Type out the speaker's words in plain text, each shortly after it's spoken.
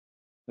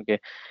okay,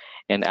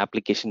 and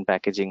application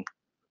packaging.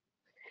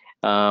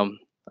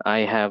 I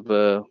have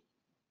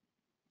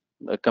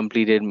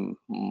completed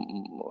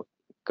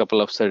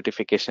couple of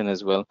certification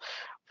as well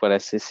for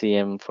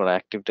SCCM, for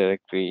Active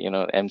Directory,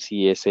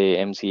 MCSA,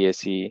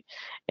 MCSE,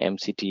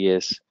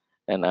 MCTS,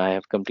 and I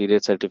have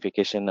completed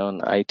certification on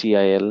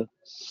ITIL.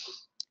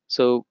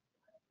 So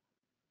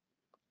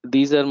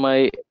these are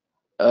my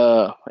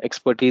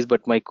expertise,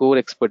 but my core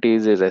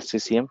expertise is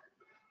SCCM,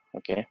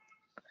 okay,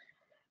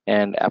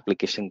 and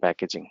application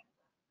packaging.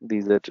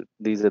 These are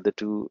the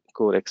two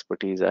core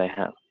expertise I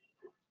have.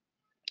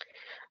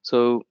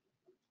 So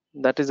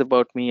that is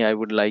about me. I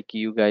would like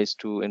you guys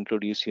to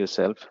introduce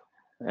yourself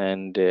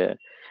and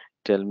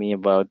tell me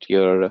about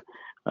your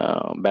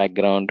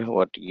background,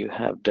 what you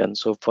have done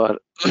so far,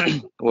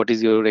 what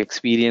is your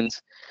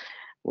experience,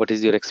 what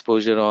is your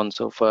exposure on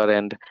so far,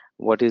 and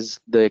what is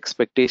the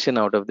expectation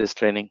out of this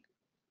training.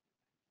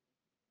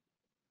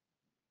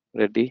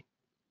 Ready?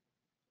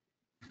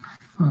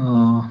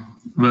 I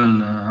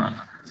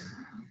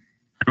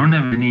don't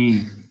have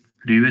any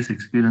previous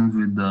experience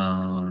with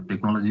the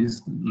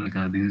technologies. Like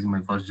this is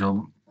my first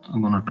job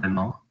I'm gonna try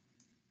now,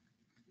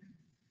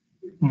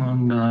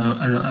 and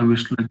I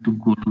wish like to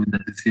go to the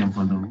SCCM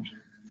for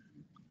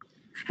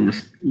the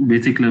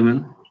basic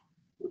level.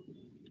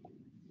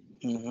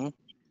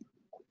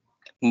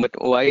 But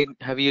why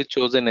have you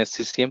chosen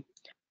SCCM?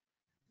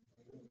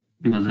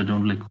 Because I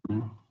don't like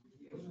coding.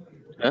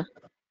 Huh?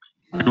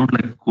 I don't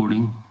like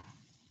coding.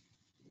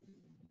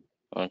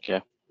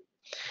 Okay.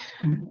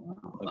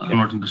 I'm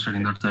not interested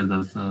in that side.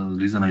 That's the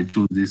reason I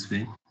choose this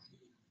way.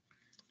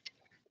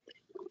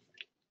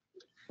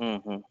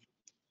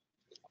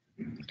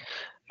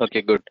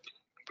 Okay, good.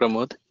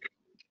 Pramod?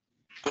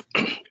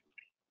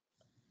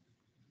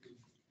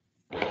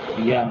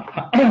 Yeah.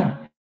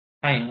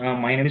 Hi,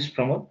 my name is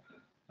Pramod.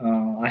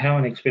 I have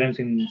an experience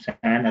in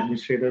SAN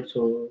administrator.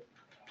 So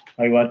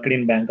I worked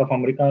in Bank of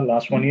America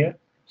last 1 year.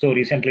 So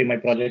recently my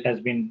project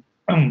has been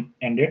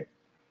ended.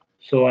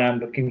 So I am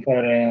looking for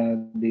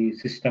the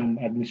system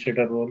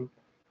administrator role.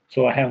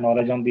 So I have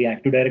knowledge on the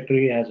Active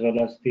Directory as well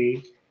as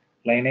the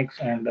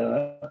Linux and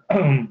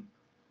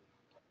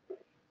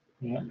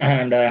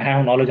I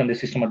have knowledge on the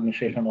system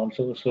administration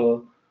also.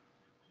 So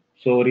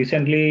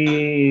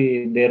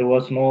recently there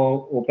was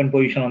no open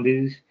position on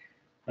this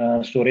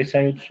storage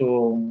side.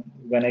 So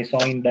when I saw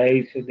in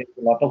DICE, there's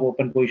a lot of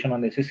open position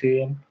on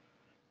SCCM.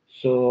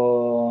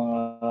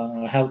 So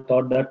I have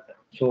thought that,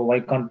 so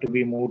why can't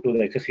we move to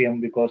the SCCM,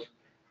 because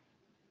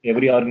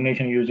every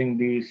organization using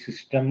the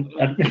system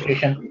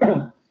administration.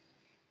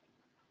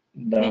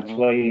 That's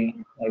why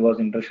I was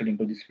interested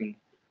into this field.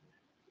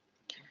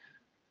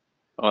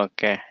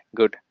 Okay,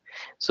 good.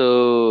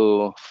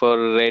 So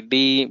for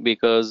Reddy,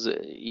 because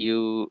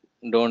you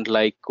don't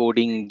like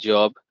coding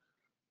job,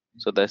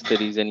 so that's the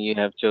reason you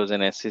have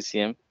chosen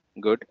SCCM.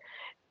 Good.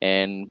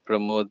 And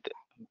Pramod,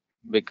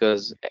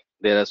 because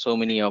there are so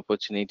many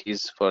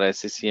opportunities for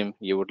SCCM,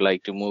 you would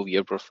like to move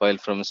your profile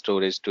from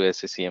storage to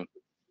SCCM,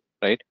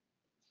 right?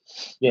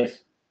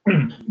 Yes.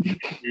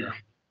 Yeah.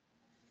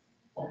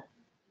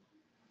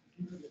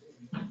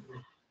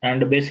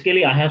 And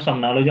basically, I have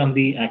some knowledge on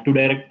the Active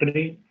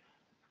Directory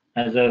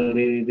as well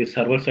the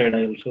server side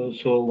also.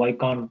 So why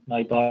can't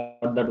I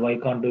thought that why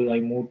can't I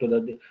move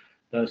to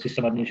the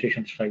system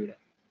administration side?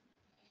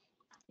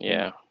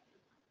 Yeah,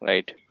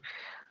 right.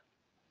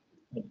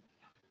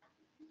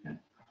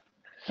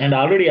 And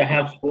already I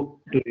have spoke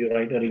to you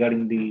right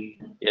regarding the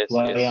Yes,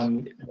 why yes.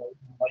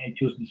 I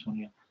choose this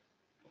one.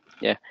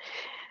 Yeah.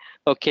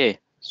 Okay.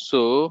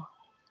 So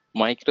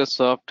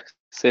Microsoft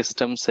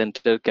System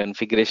Center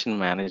Configuration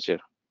Manager.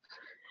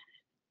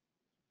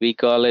 We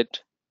call it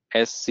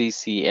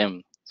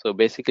SCCM. So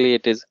basically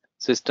it is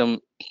System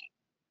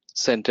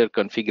Center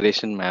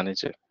Configuration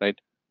Manager, right?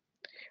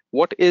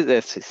 What is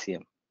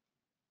SCCM?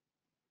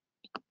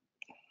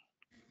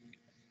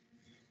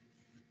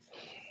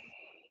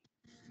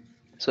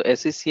 So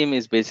SCCM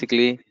is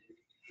basically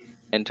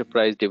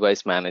Enterprise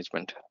Device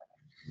Management.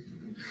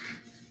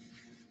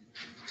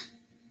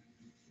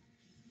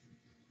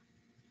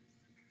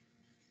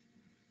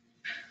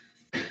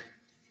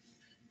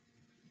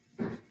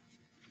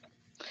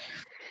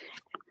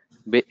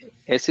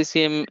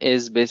 SCCM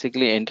is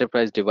basically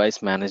Enterprise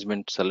Device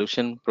Management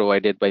solution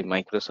provided by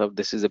Microsoft.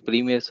 This is a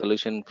premier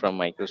solution from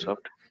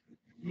Microsoft.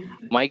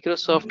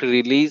 Microsoft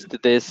released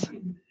this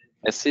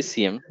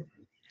SCCM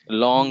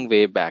long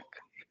way back.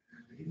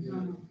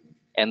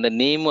 And the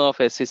name of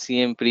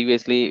SCCM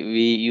previously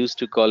we used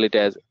to call it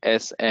as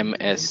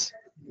SMS.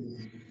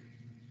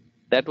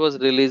 That was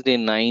released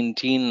in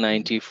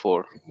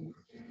 1994.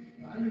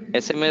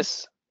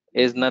 SMS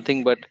is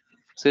nothing but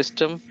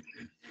System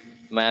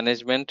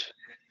Management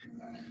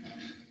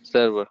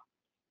Server.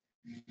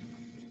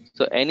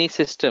 So any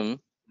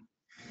system,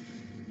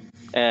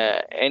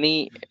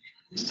 any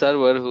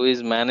server who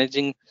is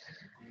managing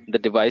the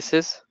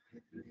devices,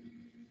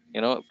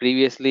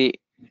 previously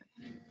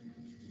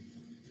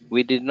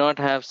we did not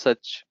have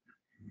such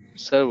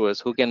servers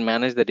who can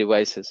manage the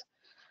devices.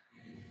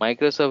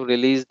 Microsoft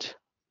released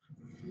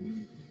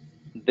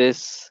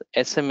this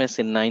SMS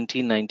in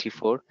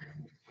 1994,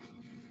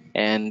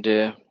 and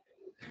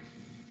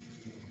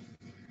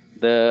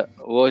the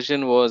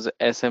version was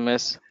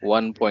SMS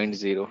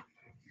 1.0.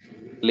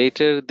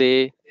 Later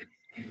they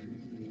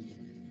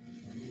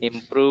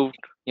improved,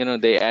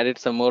 they added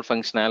some more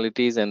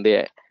functionalities and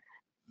they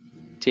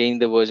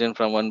changed the version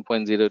from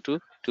 1.0 to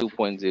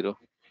 2.0,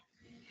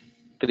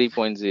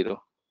 3.0.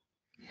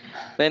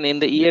 Then in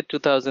the year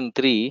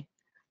 2003,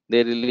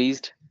 they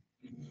released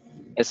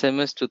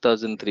SMS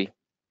 2003.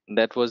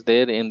 That was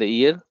there in the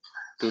year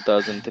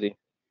 2003.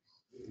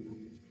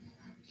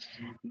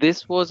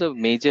 This was a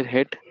major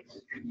hit.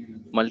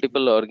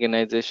 Multiple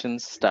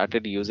organizations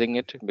started using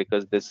it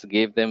because this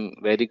gave them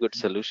very good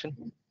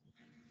solution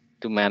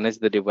to manage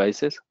the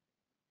devices.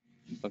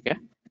 Okay.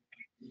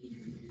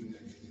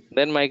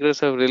 Then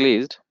Microsoft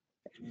released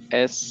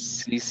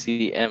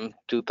SCCM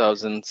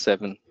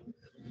 2007.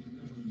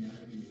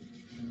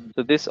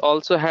 So this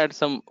also had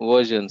some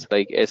versions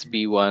like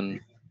SP1,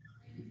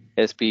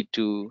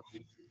 SP2,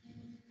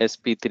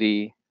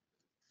 SP3,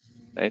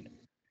 right?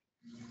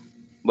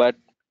 But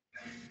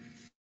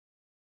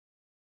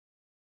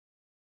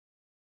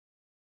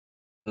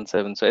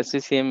 7. So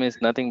SCCM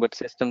is nothing but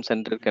System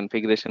Center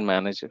Configuration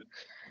Manager.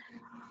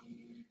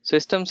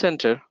 System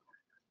Center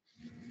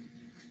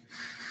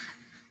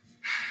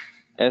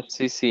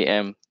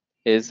SCCM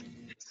is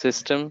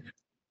System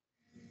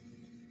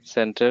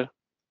Center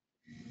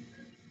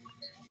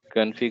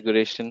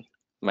Configuration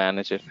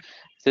Manager.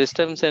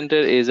 System Center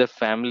is a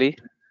family,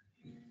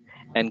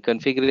 and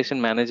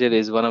Configuration Manager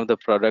is one of the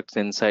products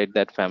inside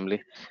that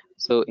family.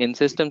 So in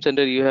System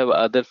Center, you have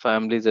other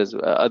families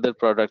other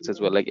products as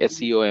well, like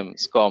SCOM,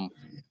 SCOM,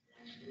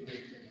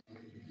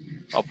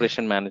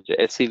 Operation Manager,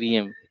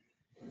 SCVM,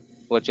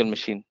 Virtual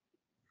Machine,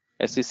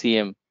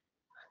 SCCM,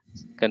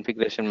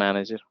 Configuration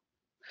Manager.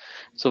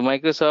 So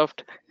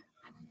Microsoft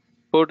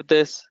put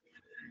this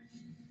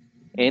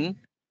in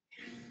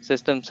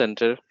System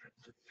Center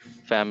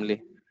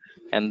family,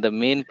 and the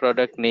main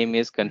product name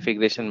is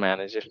Configuration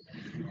Manager.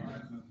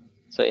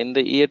 So in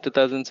the year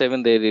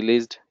 2007, they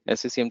released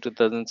SCCM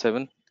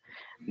 2007.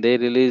 They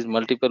released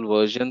multiple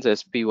versions: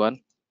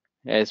 SP1,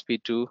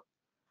 SP2,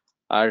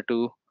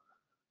 R2,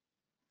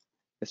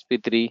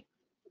 SP3,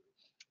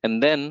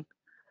 and then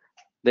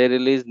they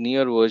released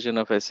newer version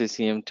of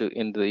SCCM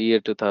in the year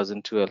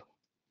 2012.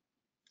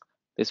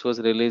 This was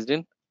released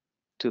in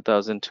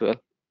 2012.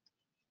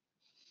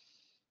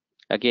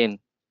 Again,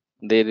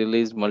 they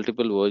released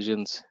multiple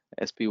versions: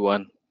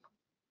 SP1,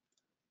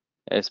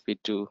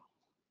 SP2,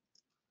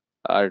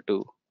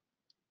 R2.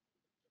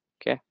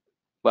 Okay,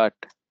 but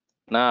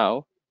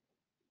now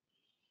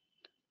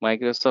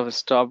Microsoft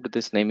stopped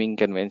this naming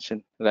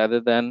convention. Rather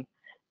than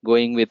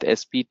going with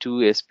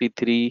SP2,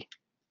 SP3,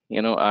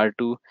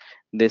 R2,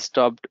 they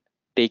stopped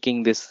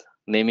taking this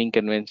naming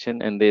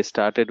convention and they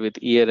started with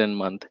year and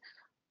month.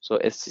 So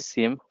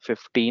SCCM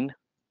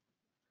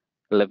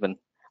 1511,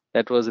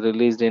 that was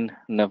released in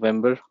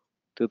November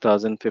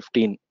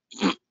 2015.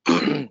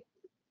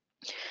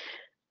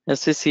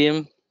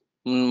 SCCM,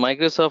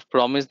 Microsoft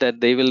promised that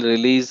they will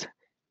release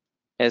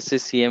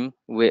SCCM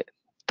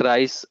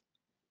thrice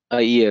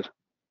a year.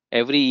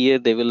 Every year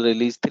they will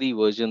release 3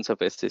 versions of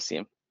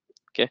SCCM.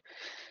 Okay,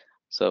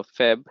 so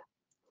Feb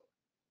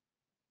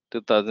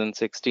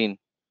 2016,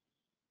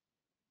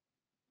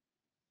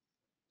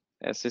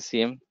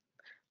 SCCM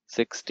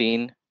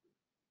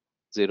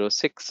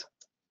 1606,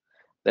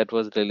 that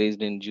was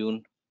released in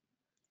June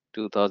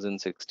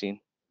 2016.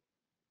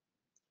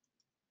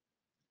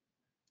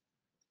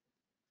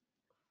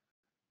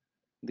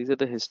 These are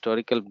the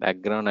historical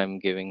background I'm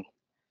giving.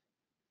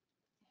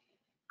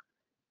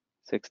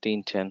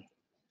 1610,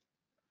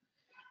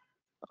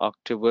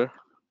 October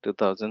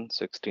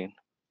 2016.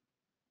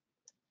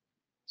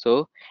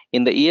 So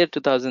in the year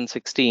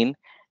 2016,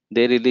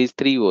 they released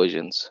 3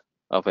 versions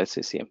of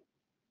SCCM.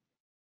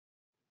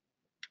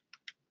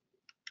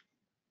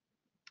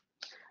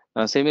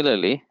 Now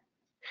similarly,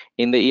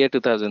 in the year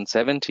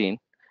 2017,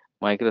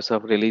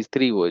 Microsoft released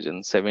 3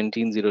 versions: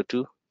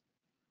 1702,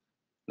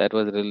 that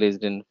was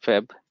released in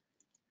Feb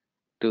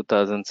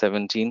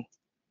 2017,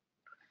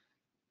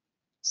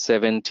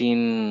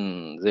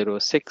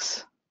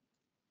 1706,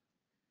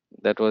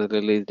 that was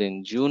released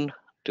in June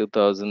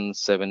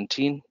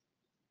 2017,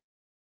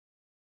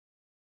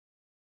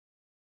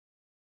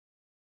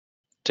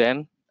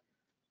 10,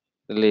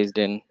 released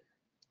in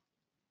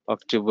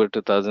October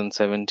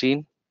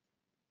 2017,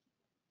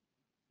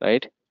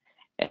 right?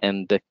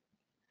 And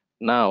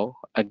now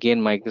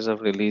again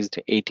Microsoft released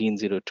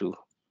 1802,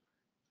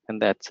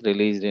 and that's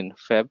released in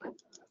Feb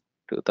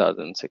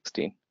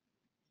 2016,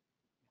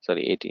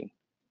 sorry 18.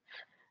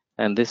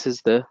 And this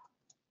is the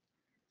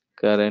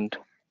current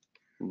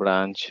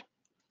branch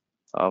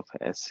of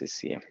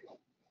SCCM.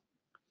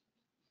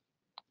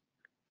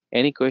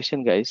 Any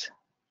question, guys?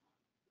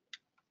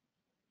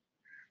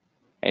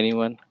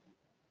 Anyone?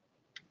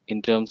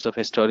 In terms of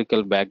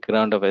historical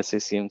background of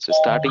SCCM, so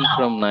starting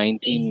from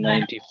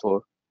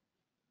 1994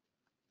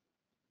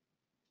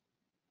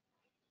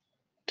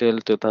 till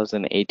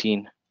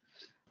 2018,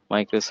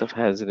 Microsoft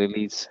has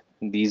released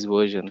these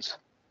versions.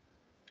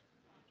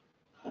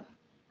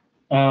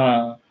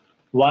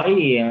 Why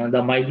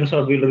the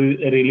Microsoft will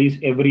release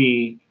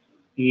every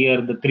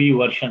year the 3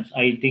 versions?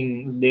 I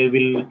think they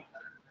will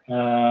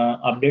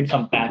update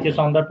some patches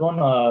on that one,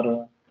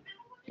 or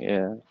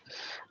Yeah,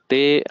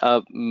 they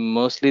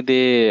mostly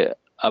they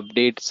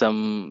update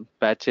some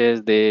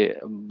patches, they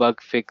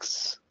bug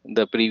fix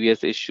the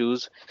previous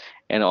issues,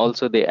 and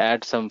also they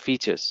add some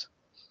features,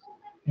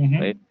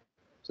 right? Mhm.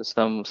 So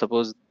some,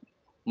 suppose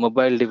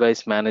mobile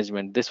device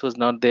management, this was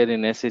not there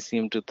in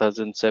SCCM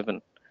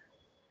 2007.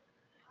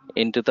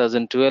 In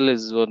 2012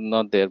 is was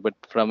not there, but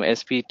from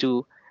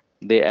SP2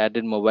 they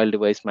added mobile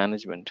device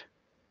management.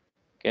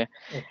 Okay,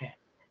 Okay.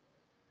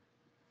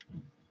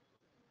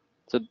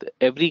 so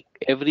in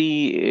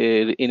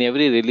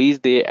every release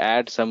they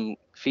add some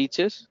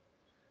features,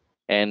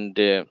 and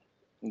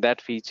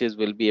that features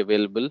will be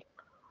available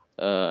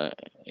uh,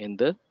 in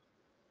the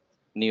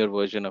newer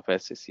version of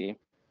SCCM.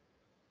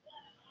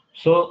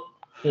 So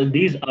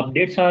these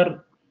updates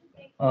are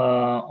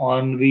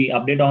on we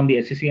update on the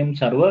SCCM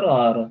server,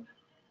 or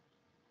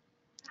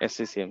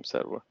SCCM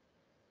server.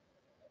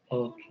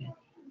 okay.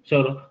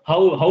 So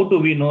how do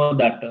we know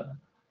that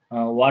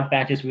what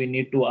patches we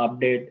need to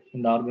update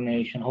in the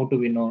organization? How do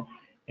we know?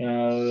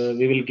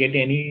 We will get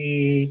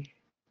any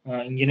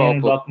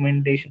engineering Pop-up.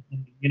 documentation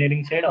from the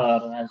engineering side,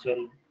 or as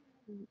well?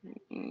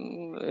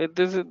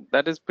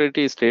 That is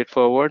pretty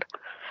straightforward,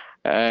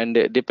 and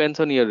it depends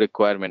on your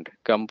requirement,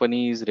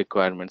 company's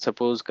requirement.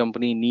 Suppose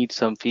company needs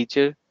some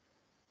feature,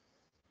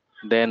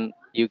 then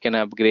you can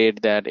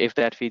upgrade that. If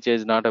that feature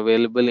is not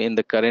available in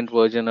the current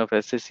version of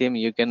SCCM,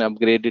 you can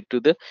upgrade it to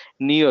the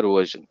newer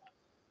version,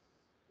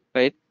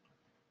 right?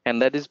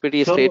 And that is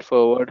pretty So,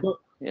 straightforward. so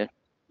Yeah.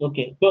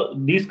 okay. So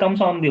these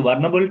comes on the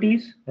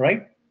vulnerabilities,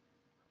 right?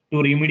 To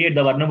remediate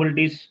the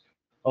vulnerabilities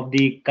of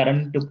the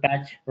current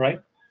patch,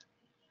 right?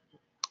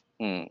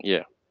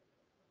 Yeah.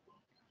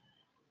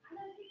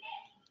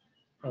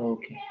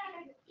 Okay.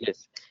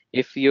 Yes.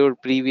 If your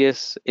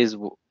previous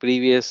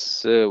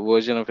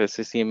version of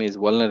SCCM is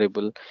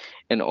vulnerable,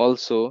 and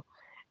also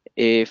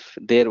if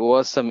there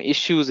was some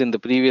issues in the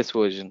previous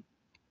version,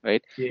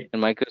 right? Yeah.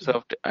 And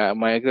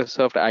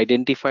Microsoft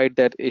identified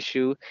that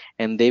issue,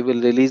 and they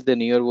will release the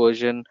newer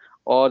version,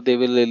 or they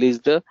will release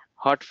the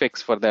hot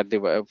fix for that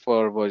device,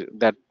 for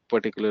that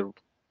particular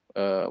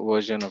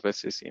version of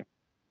SCCM.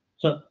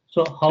 So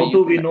So how you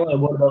do we can. know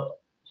about the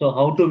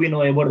how do we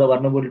know about the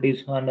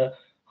vulnerabilities, and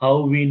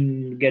how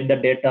we get the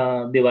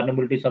data, the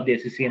vulnerabilities of the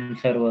SCCM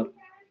server?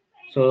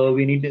 So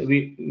we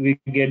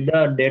get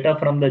the data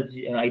from the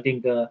I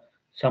think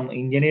some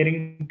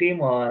engineering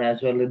team, or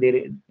as well the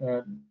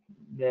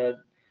there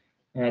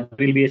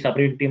will be a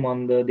separate team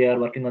on the they are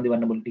working on the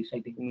vulnerabilities, I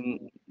think.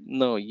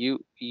 No,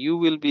 you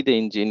will be the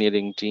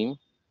engineering team.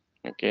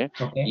 Okay,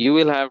 Okay. you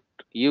will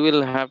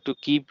have to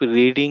keep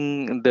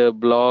reading the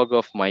blog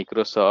of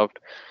Microsoft.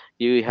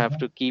 You have Mhm.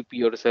 to keep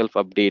yourself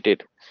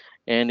updated,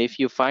 and if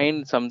you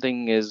find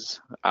something is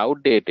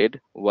outdated,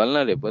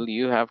 vulnerable,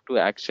 you have to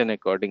action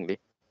accordingly.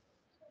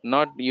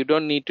 Not, you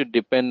don't need to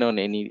depend on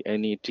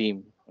any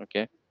team.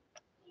 Okay.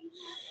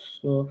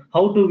 So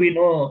how do we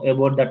know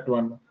about that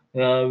one?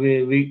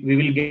 We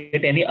will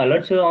get any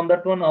alerts on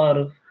that one,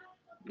 or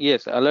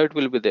Yes, alert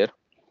will be there.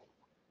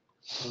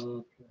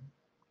 okay.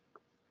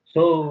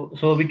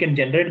 So we can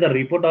generate the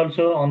report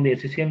also on the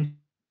SCCM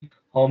server.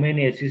 How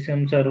many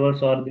SCCM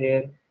servers are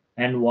there,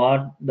 and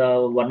what the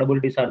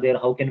vulnerabilities are there?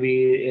 How can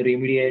we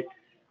remediate,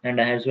 and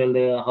as well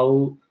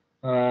how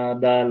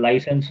the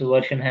license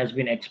version has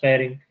been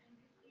expiring?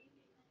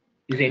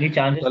 Is any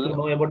chances to Well,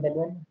 know about that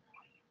one?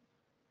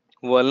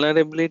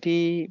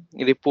 vulnerability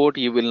report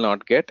you will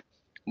not get,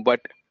 but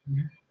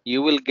Mhm.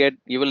 you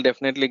will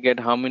definitely get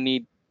how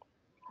many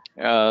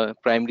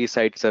primary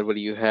site server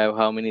you have,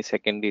 how many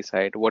secondary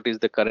site, what is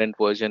the current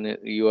version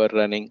you are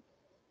running,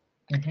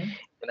 Mhm.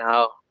 and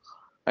how,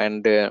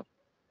 and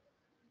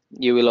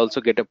you will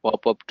also get a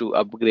pop-up to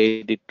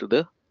upgrade it to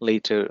the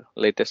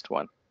latest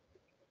one.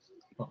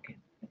 Okay.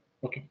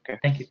 Okay. Okay,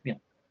 Thank you. Yeah.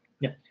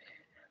 Yeah.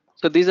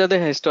 so these are the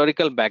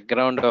historical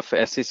background of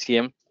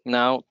SCCM.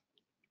 Now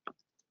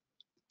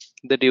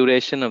the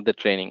duration of the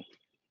training.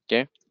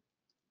 Okay,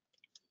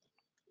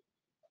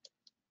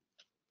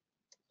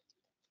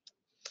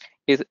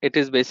 it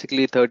is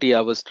basically 30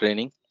 hours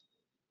training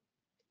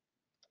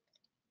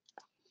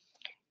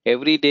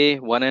every day,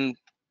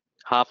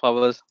 1.5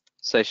 hours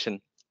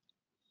session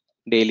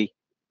daily.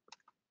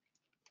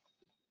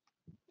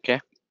 Okay,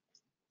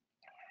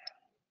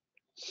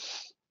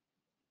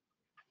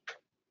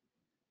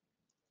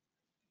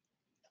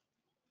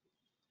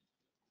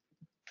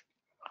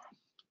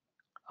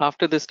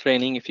 after this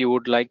training, if you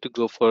would like to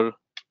go for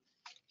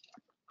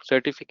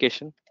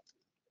certification,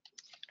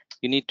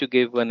 you need to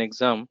give an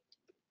exam,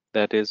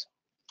 that is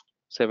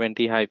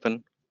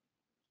 70-703.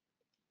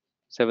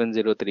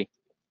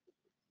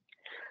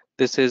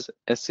 This is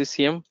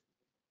SCCM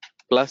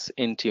plus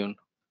Intune.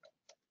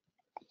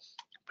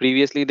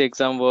 Previously the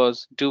exam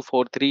was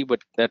 243,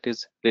 but that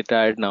is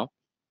retired now.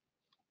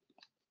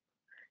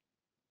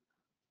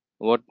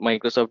 what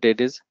Microsoft did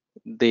is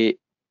they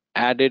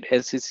added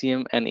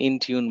SCCM and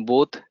Intune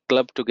both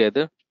clubbed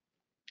together,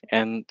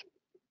 and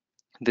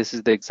this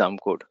is the exam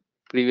code.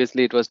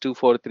 Previously it was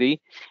 243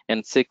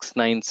 and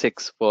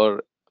 696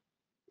 for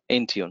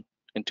Intune,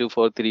 and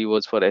 243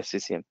 was for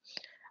SCCM.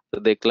 So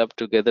they clubbed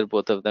together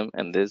both of them,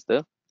 and there's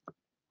the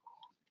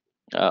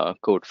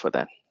code for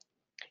that.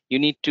 You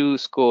need to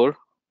score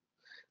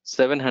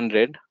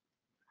 700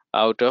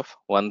 out of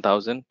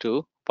 1000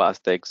 to pass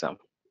the exam.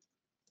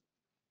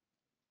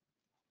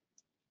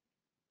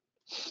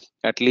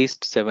 At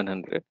least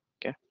 700.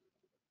 Okay.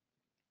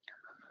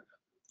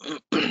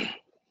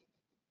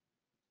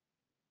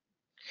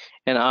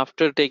 And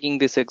after taking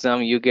this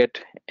exam, you get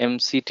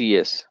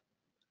MCTS.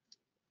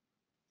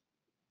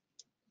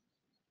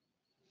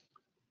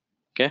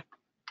 Okay.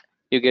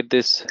 You get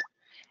this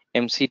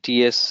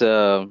MCTS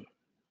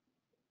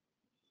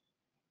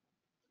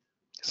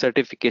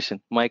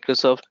certification,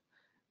 Microsoft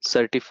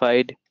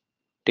Certified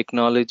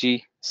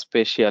Technology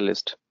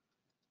Specialist.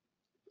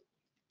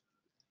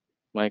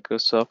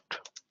 Microsoft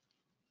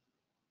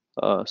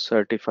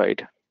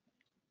certified.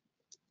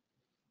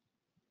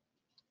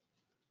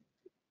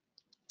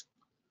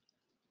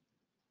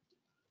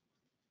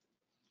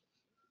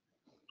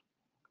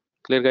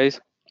 Clear, guys?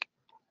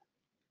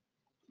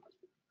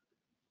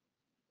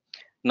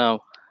 Now,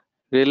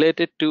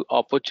 related to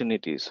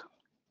opportunities.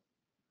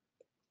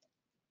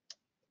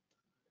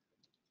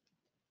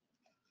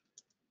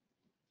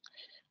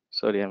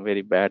 Sorry, I'm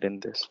very bad in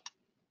this.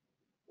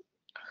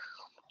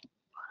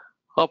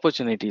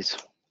 Opportunities.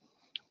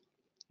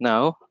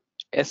 Now,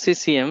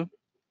 SCCM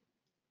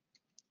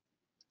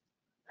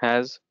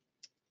has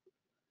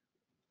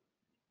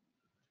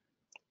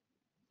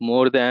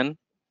more than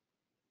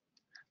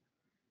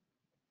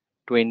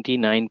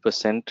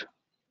 29%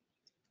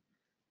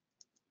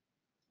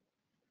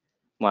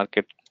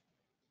 market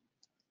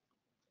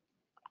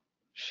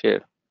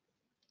share.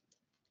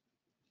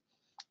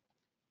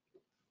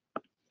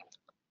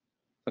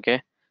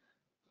 Okay,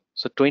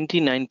 so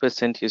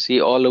 29% you see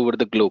all over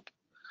the globe.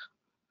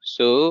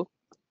 So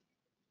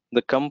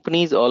the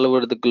companies all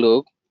over the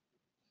globe,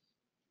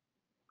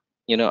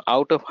 you know,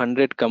 out of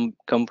 100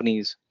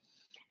 companies,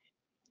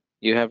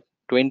 you have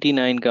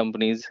 29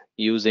 companies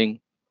using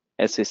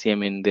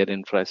SCCM in their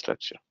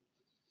infrastructure.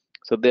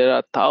 So there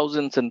are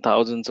thousands and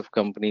thousands of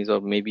companies,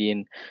 or maybe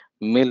in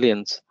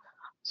millions.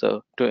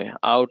 So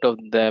out of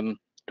them,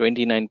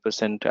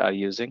 29% are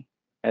using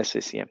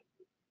SCCM.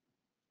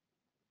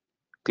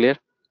 Clear?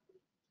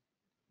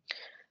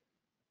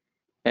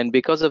 And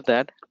because of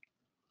that,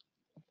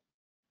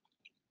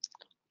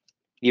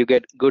 you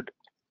get good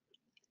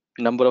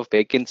number of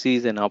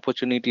vacancies and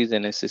opportunities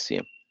in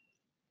SCCM.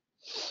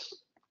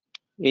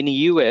 In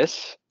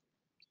US,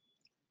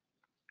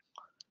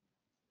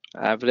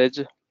 average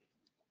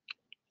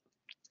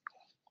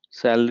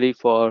salary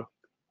for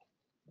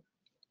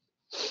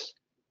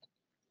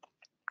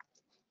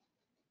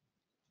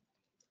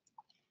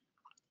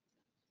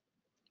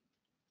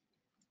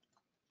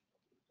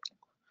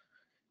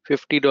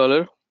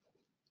 $50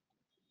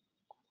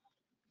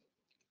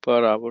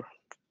 per hour.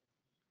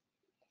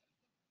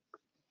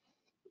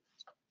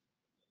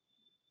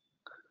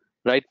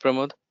 Right,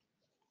 Pramod?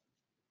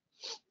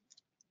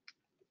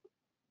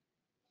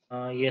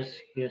 Yes,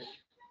 yes.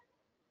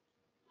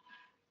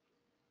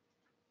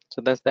 So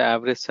that's the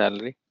average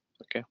salary.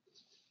 Okay.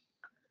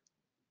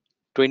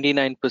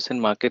 29%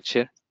 market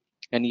share,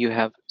 and you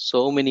have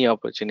so many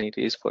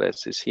opportunities for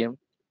SCCM.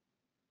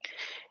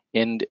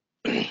 And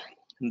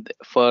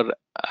for,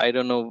 I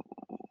don't know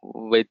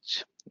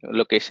which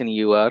location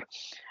you are,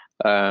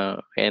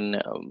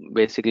 and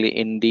basically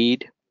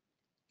Indeed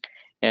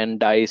and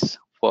Dice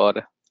for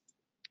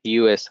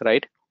US,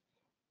 right,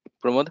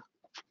 Pramod?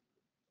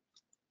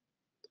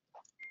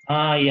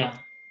 Yeah.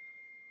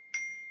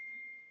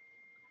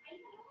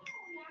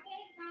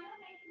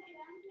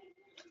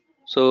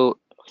 So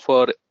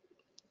for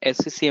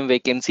SCCM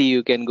vacancy,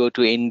 you can go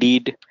to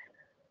Indeed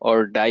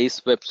or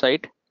Dice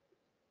website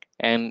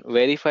and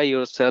verify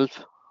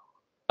yourself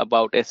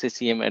about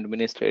SCCM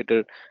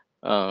administrator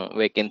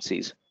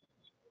vacancies,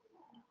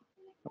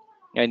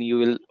 and you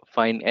will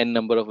find n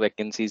number of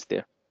vacancies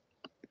there.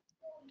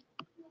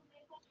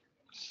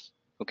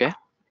 Okay.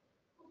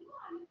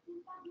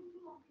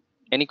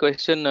 Any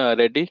question,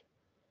 Reddy?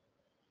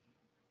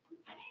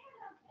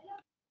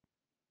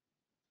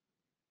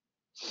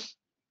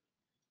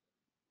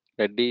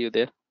 Reddy, you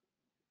there?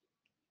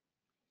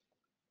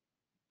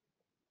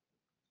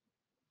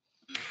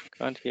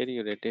 Can't hear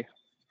you, Reddy.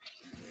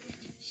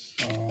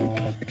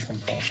 I think some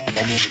problem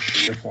with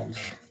the earphones.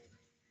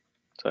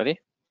 Sorry.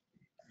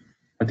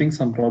 I think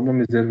some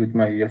problem is there with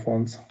my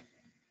earphones.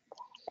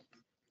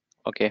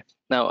 Okay.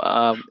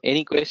 Now,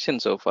 any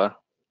questions so far?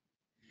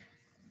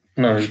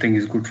 No, everything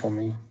is good for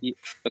me.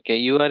 Okay,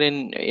 you are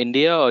in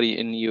India or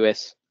in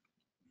US?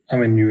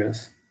 I'm in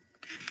US.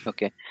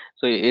 Okay,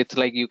 so it's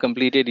like you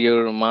completed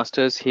your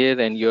master's here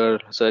and you're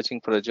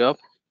searching for a job?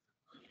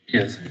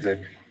 Yes,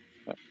 exactly.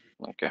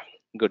 Okay,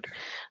 good.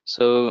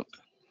 So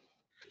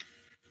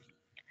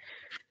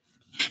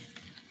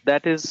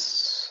That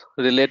is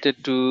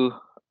related to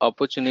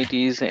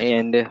opportunities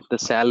and the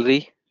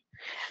salary.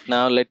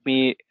 Now let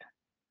me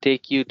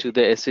take you to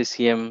the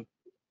SCCM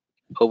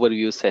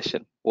overview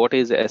session. What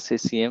is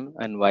SCCM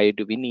and why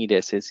do we need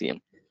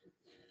SCCM?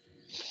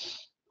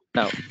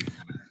 Now,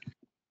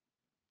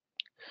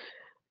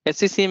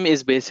 SCCM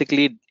is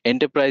basically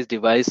enterprise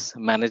device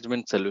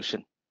management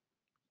solution.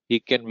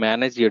 You can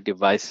manage your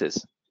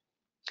devices.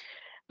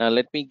 Now,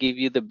 let me give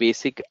you the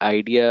basic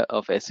idea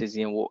of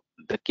SCCM,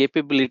 the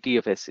capability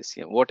of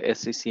SCCM, what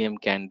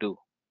SCCM can do.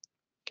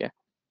 Okay.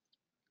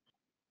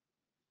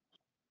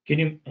 Can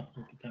you?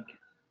 Okay, thank you.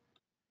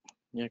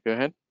 Yeah, go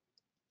ahead.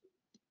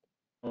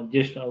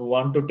 Just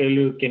want to tell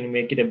you, can you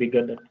make it a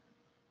bigger? That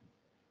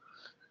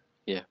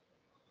Yeah.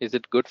 Is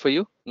it good for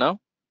you now?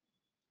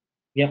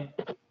 yeah.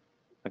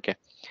 Okay.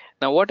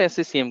 Now, what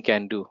SCCM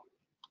can do?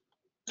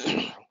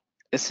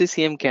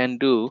 SCCM can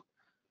do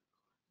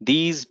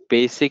these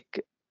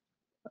basic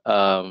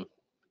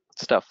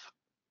stuff.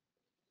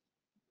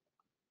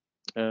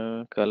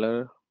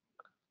 Color.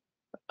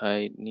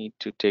 I need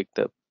to take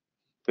the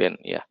pen.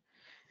 Yeah.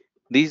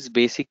 These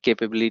basic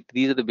capability.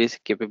 These are the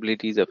basic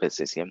capabilities of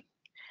SCCM.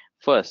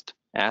 First,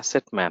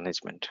 asset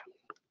management.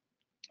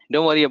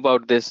 Don't worry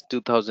about this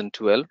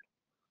 2012.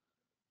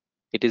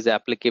 It is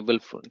applicable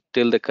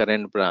till the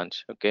current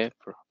branch. Okay,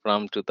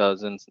 from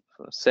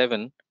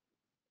 2007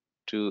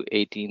 to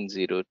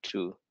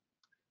 1802.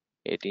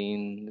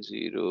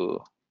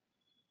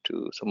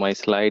 1802. So my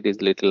slide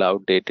is little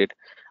outdated,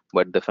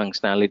 but the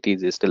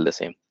functionalities is still the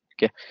same.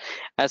 Okay,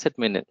 asset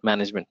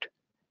management.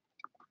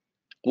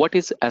 What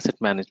is asset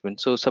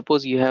management? So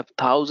suppose you have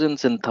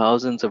thousands and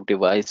thousands of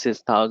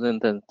devices,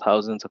 thousands and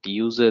thousands of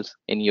users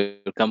in your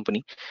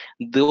company.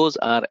 Those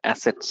are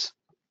assets.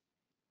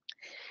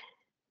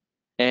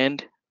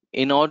 And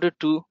in order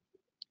to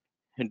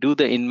do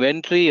the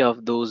inventory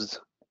of those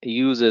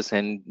users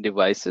and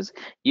devices,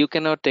 you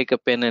cannot take a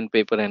pen and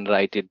paper and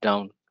write it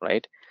down,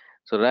 right?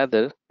 So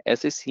rather,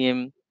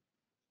 SCCM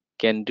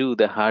can do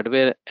the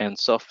hardware and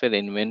software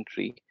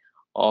inventory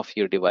of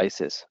your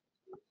devices,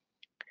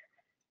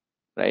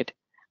 right?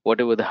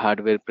 Whatever the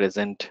hardware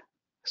present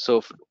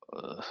so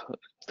uh,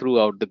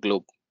 throughout the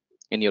globe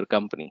in your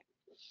company.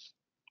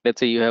 Let's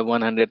say you have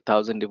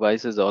 100,000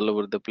 devices all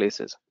over the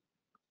places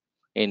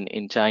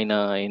in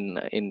China, in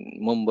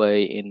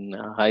Mumbai, in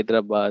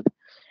Hyderabad,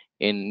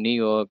 in New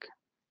York,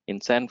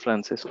 in San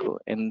Francisco,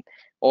 and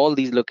all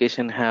these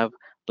locations have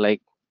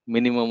like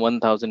minimum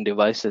 1,000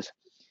 devices,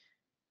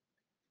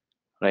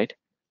 right?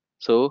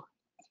 So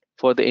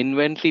for the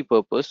inventory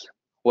purpose,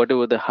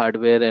 whatever the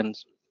hardware and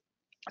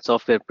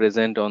software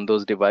present on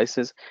those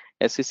devices,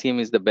 SCCM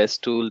is the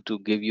best tool to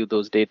give you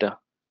those data,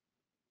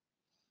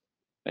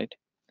 right?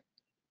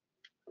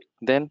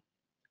 Then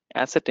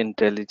asset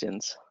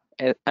intelligence.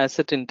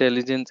 Asset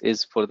intelligence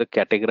is for the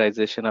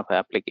categorization of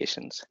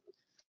applications.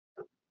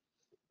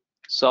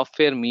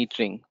 Software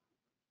metering.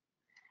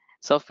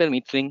 Software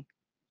metering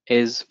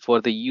is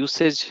for the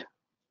usage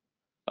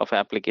of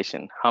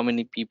application. How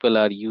many people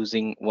are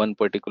using one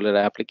particular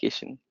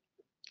application?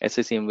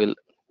 SCCM will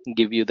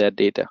give you that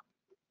data.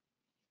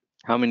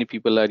 How many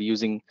people are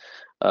using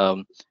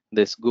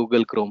this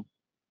Google Chrome?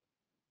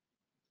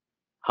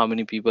 How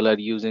many people are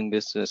using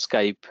this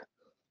Skype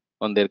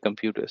on their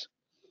computers?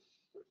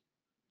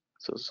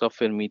 So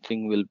software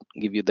metering will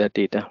give you that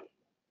data.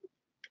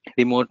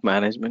 Remote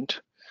management.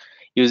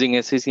 Using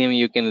SCCM,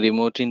 you can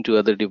remote into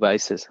other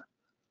devices.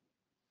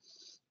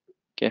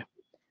 Okay.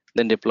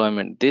 Then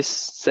deployment. This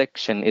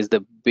section is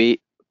the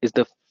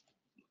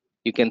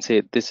you can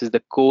say this is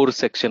the core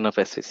section of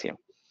SCCM.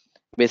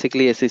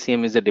 Basically,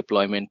 SCCM is a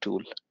deployment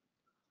tool.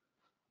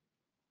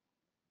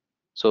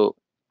 So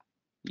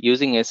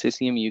using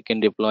SCCM, you can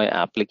deploy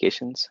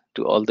applications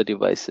to all the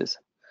devices.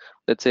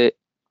 Let's say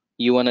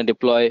you want to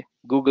deploy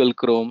Google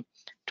Chrome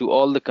to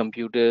all the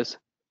computers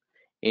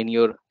in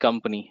your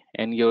company,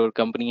 and your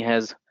company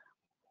has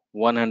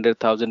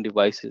 100,000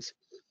 devices.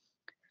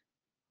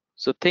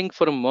 So think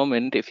for a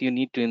moment, if you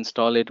need to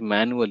install it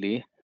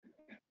manually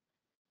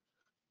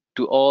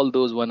to all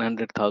those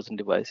 100,000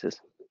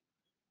 devices,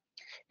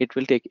 it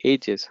will take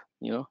ages.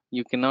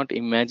 You cannot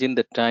imagine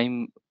the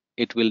time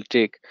it will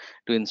take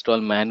to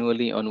install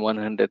manually on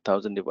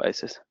 100,000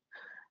 devices.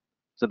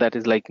 So that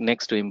is like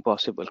next to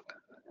impossible.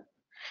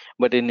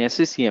 But in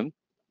SCCM,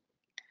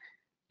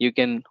 you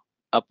can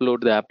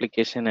upload the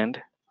application and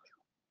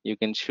you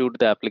can shoot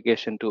the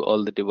application to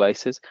all the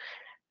devices,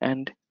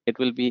 and it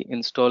will be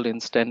installed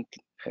instant,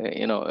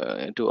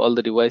 to all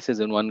the devices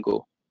in one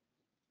go.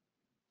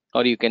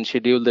 Or you can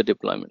schedule the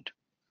deployment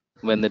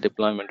when the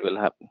deployment will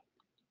happen.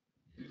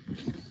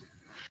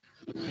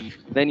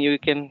 Then you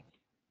can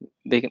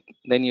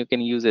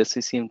use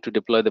SCCM to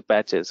deploy the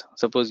patches.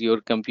 Suppose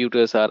your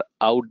computers are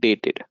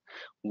outdated,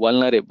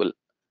 vulnerable,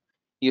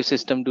 your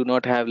system do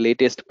not have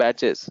latest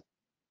patches.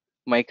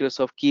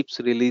 Microsoft keeps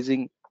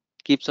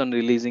on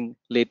releasing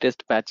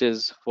latest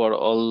patches for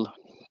all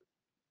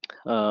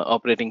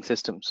operating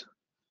systems.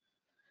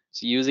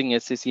 So using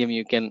SCCM,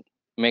 you can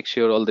make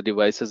sure all the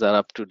devices are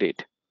up to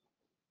date.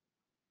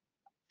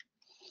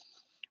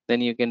 Then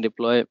you can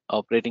deploy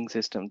operating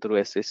system through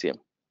SCCM.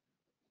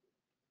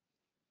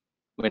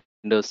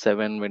 Windows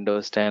 7,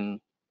 Windows 10,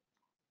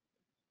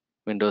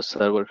 Windows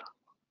Server.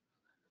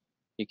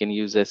 You can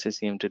use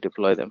SCCM to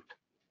deploy them.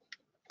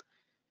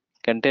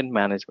 Content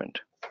management.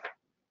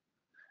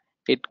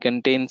 It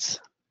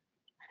contains,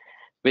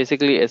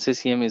 basically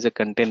SCCM is a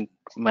content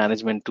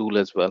management tool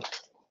as well.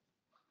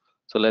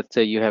 So let's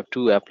say you have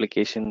two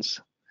applications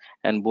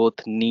and both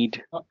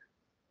need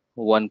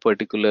one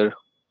particular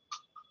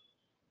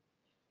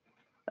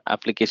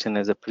application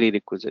as a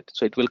prerequisite.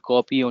 So it will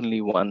copy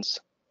only once.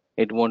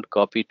 It won't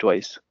copy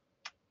twice.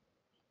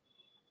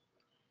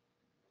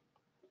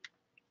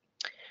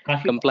 Kashif,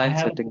 I Compliance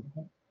have. setting.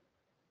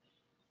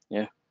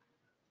 Yeah.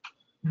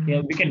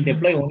 Yeah, we can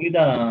deploy only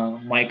the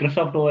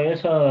Microsoft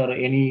OS or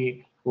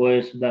any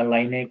OS, the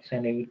Linux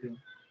and everything.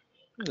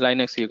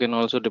 Linux, you can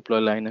also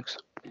deploy Linux.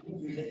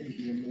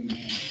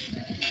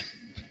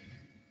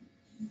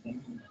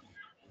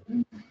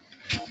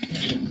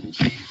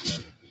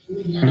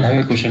 I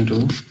have a question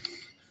too.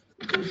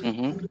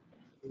 Mm-hmm.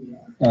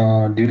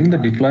 During the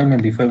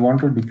deployment, if I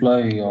want to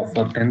deploy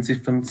for 10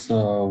 systems,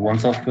 one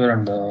software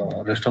and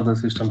rest of the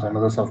systems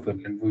another software,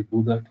 can we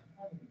do that?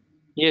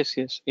 Yes,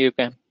 you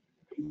can.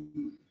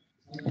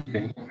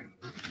 Okay.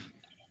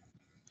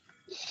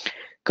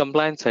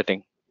 Compliance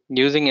setting.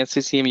 Using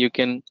SCCM, you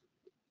can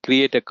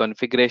create a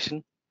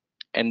configuration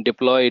and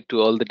deploy it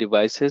to all the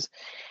devices,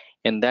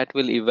 and that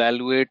will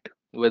evaluate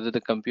whether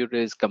the computer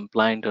is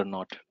compliant or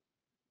not.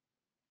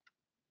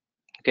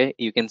 Okay,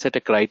 you can set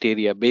a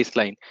criteria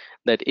baseline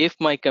that if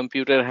my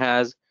computer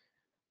has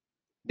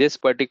this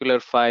particular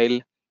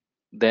file,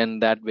 then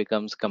that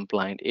becomes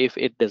compliant. If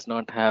it does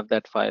not have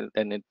that file,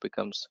 then it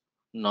becomes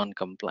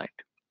non-compliant.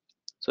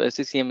 So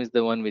SCCM is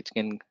the one which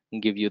can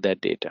give you that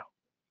data.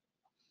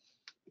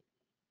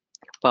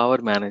 Power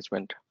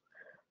management.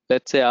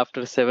 Let's say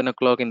after 7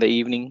 o'clock in the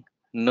evening,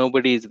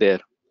 nobody is there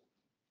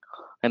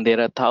and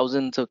there are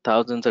thousands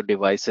of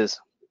devices.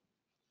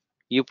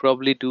 You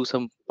probably do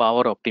some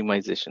power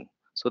optimization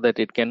so that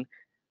it can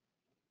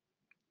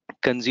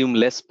consume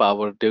less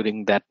power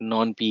during that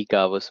non-peak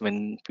hours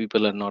when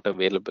people are not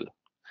available.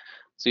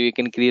 So you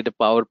can create a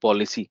power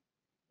policy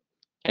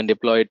and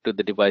deploy it to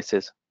the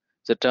devices.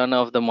 So turn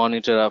off the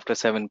monitor after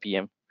 7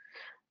 p.m.,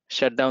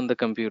 shut down the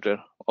computer,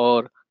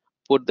 or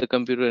put the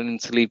computer in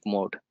sleep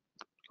mode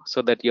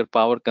so that your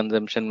power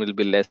consumption will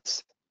be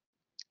less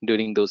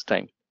during those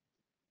time.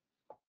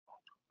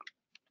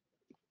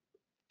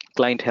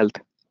 Client health.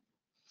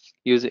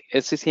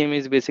 SCCM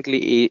is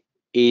basically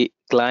a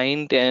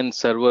client and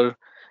server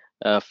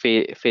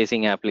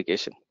facing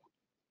application.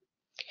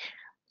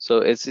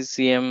 So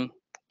SCCM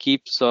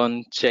keeps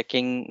on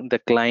checking the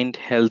client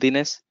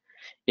healthiness.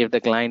 If the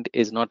client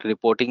is not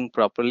reporting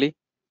properly,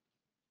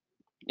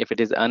 if it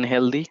is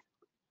unhealthy,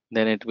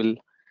 then it will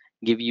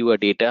give you a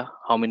data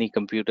how many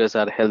computers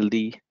are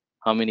healthy,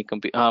 how many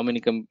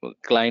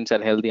clients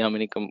are healthy, how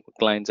many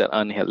clients are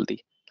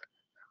unhealthy,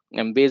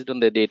 and based on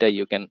the data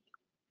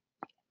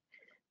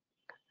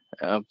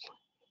uh,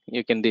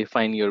 you can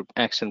define your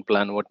action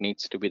plan, what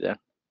needs to be done.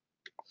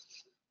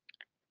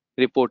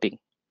 Reporting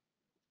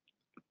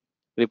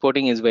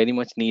is very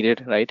much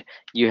needed, right?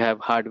 You have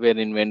hardware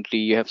inventory,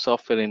 you have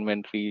software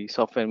inventory,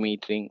 software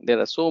metering, there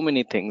are so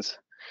many things,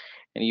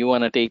 and you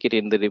want to take it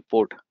in the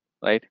report,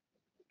 right?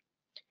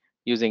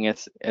 Using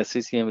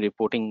SCCM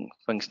reporting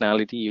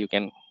functionality, you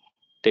can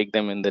take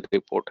them in the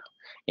report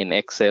in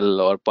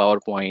Excel or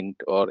PowerPoint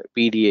or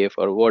PDF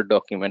or Word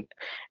document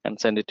and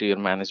send it to your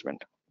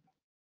management.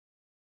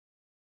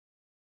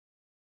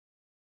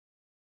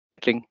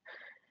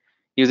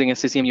 Using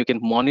SCCM, you can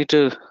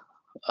monitor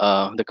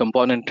the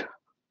component,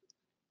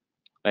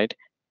 right?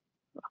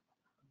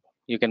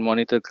 You can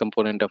monitor the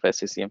component of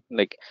SCCM,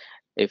 like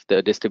if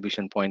the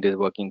distribution point is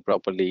working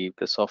properly, if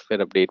the software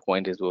update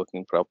point is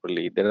working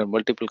properly. There are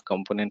multiple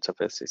components of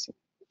SCCM.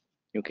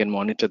 You can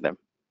monitor them.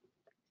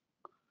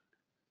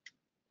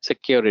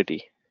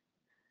 Security.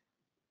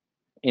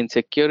 In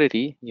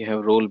security, you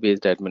have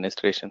role-based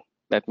administration.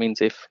 That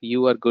means if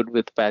you are good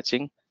with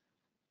patching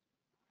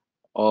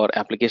or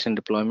application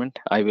deployment,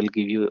 I will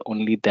give you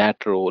only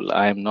that role.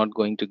 I am not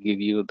going to give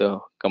you the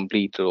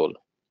complete role.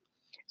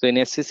 So in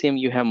SCCM,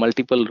 you have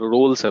multiple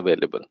roles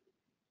available.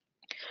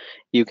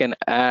 You can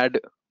add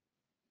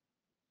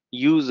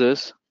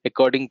users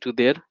according to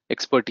their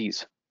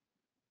expertise.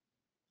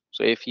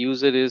 So if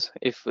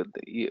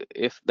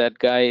that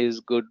guy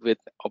is good with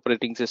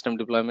operating system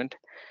deployment,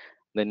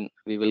 then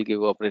we will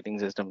give operating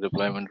system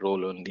deployment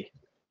role only,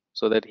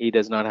 so that he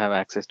does not have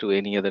access to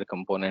any other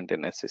component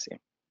in SCCM.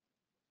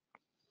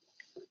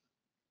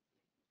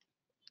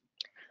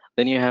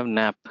 Then you have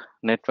NAP,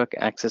 network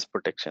access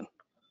protection.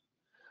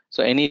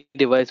 So any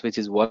device which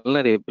is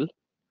vulnerable,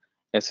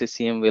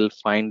 SCCM will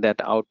find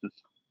that out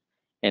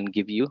and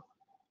give you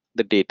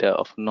the data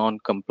of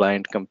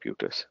non-compliant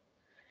computers.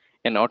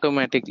 And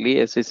automatically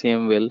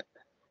SCCM will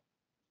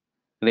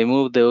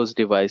remove those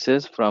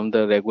devices from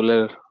the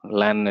regular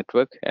LAN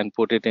network and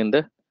put it in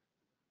the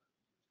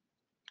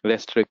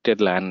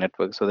restricted LAN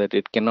network so that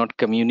it cannot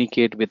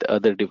communicate with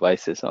other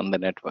devices on the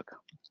network.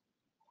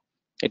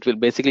 It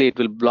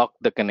will block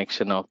the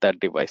connection of that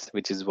device,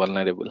 which is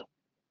vulnerable.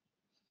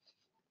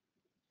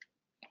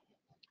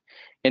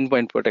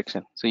 Endpoint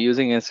protection. So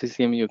using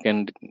SCCM, you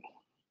can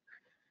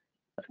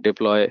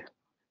deploy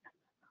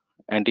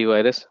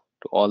antivirus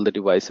to all the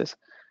devices,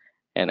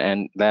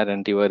 and that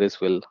antivirus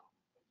will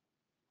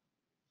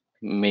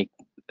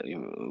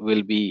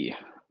be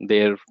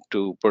there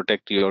to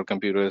protect your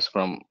computers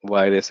from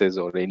viruses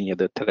or any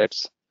other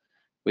threats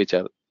which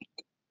are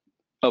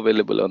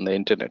available on the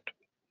internet.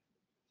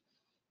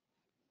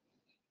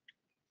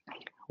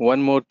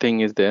 One more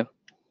thing is there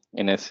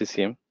in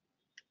SCCM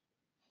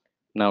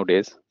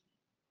nowadays.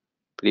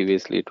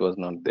 Previously it was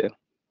not there.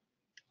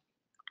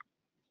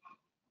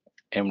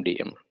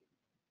 MDM.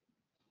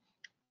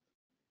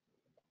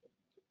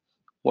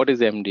 What is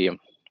MDM?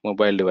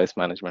 Mobile device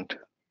management.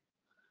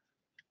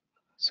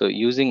 So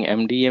using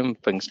MDM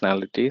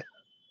functionality,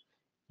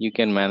 you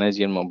can manage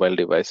your mobile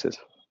devices,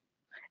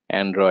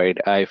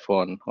 Android,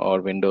 iPhone, or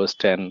Windows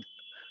 10,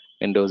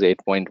 Windows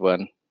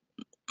 8.1.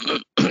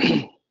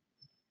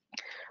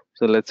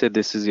 So let's say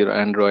this is your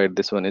Android,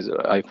 this one is your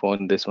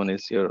iPhone, this one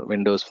is your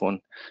Windows phone.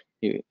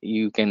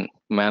 You can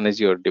manage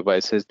your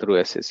devices through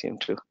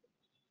SCCM too.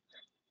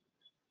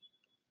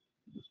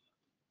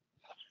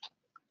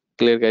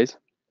 Clear, guys?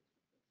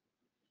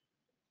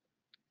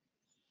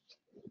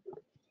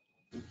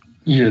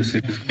 Yes,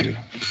 it is clear.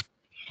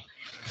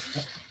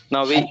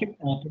 Now Actually, can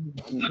you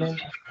explain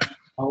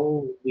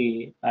how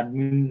the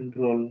admin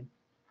role?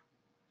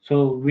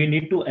 So we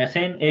need to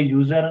assign a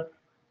user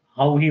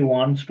how he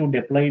wants to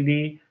deploy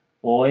the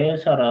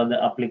OS or the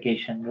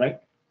application, right?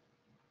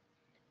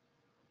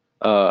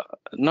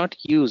 not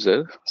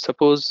user.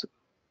 Suppose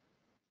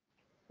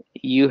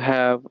you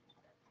have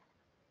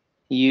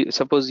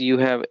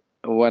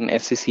one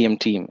SCCM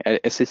team, a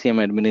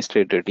SCCM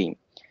administrator team,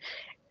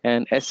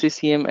 and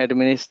SCCM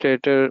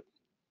administrator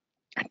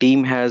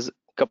team has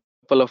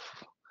couple of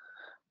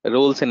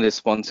roles and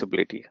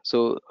responsibility.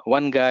 So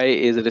one guy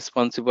is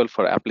responsible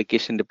for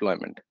application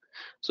deployment,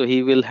 so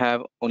he will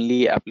have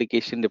only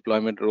application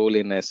deployment role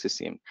in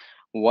SCCM.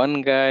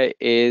 One guy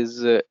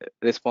is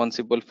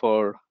responsible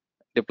for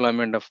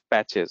deployment of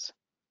patches,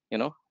 you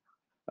know,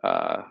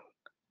 uh,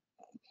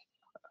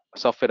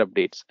 software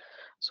updates,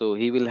 so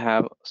he will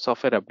have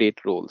software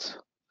update roles.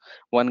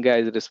 One guy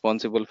is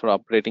responsible for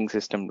operating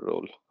system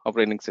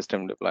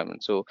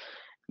deployment, so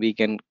we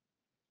can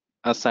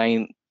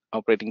assign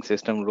operating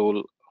system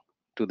role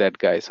to that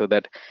guy, so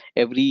that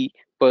every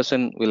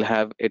person will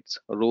have its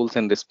roles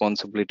and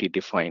responsibility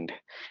defined,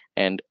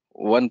 and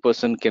one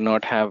person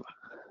cannot have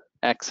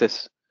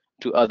access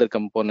to other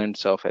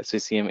components of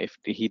SCCM if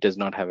he does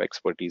not have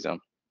expertise on.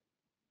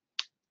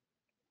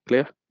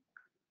 Clear?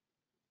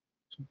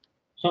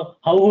 So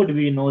how would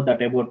we know that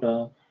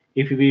about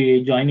if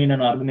we join in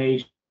an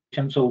organization?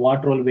 So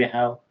what role we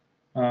have?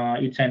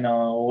 It's an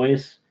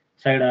OS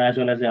side as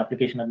well as the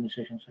application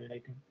administration side, I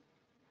think.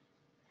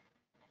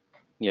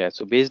 Yeah,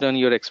 so based on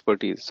your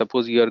expertise,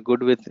 suppose you are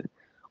good with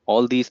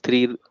all these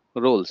three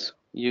roles,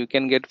 you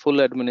can get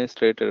full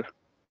administrator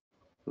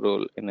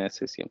role in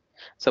SCCM.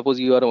 Suppose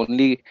you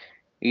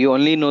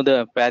only know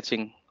the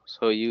patching,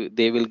 so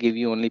they will give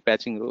you only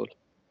patching role.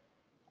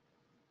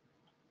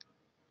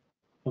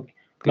 Okay.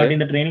 Clear?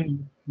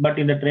 But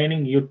in the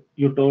training,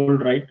 you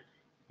told right,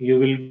 you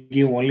will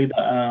give only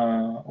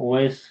the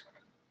OS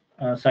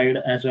side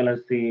as well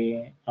as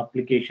the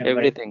application, right?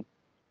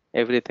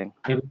 Everything.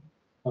 Every-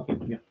 Okay,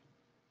 yeah.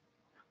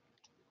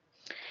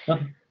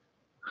 Okay.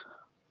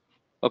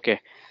 Okay,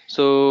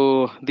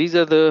 so these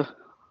are the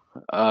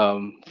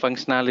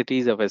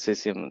functionalities of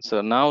SCCM.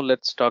 So now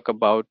let's talk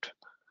about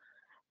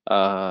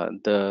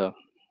the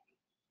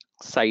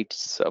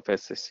sites of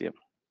SCCM.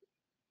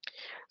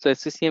 So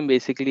SCCM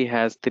basically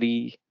has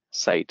three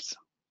sites: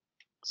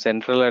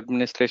 central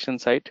administration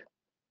site,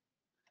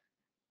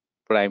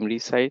 primary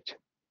site,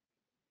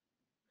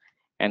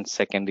 and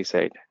secondary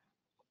site.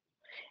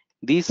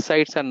 These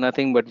sites are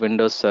nothing but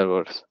Windows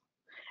servers,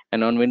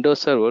 and on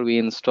Windows Server we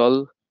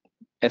install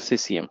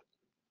SCCM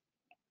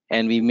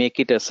and we make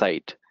it a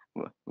site.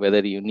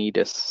 Whether you need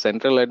a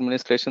central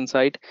administration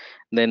site,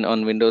 then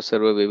on Windows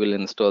Server we will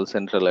install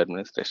central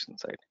administration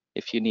site.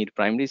 If you need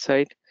primary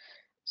site,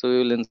 so we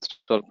will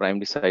install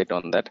primary site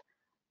on that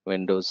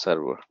Windows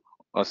Server,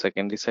 or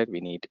secondary site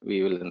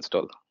we will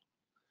install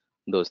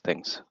those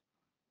things.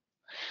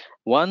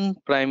 One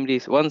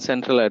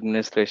central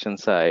administration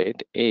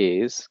site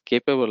is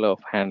capable of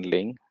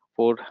handling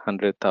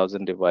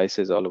 400,000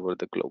 devices all over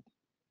the globe.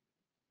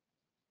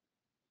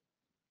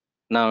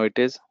 Now it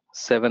is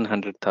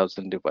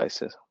 700,000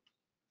 devices.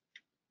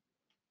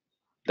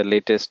 The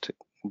latest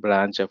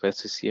branch of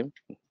SCCM,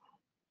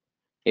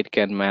 it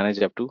can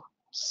manage up to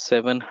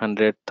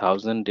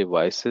 700,000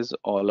 devices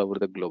all over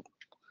the globe.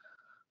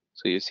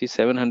 So you see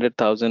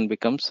 700,000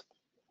 becomes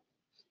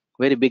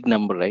very big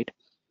number, right?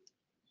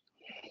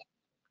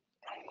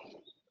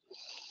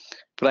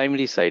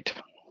 Primary site.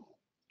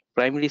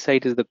 Primary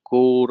site is the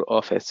core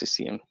of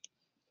SCCM.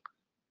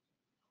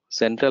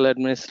 Central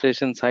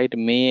administration site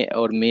may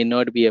or may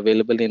not be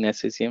available in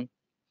SCCM.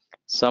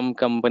 Some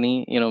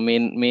company,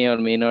 may or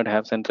may not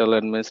have central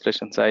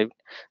administration site.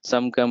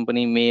 Some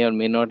company may or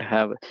may not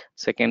have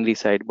secondary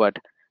site, but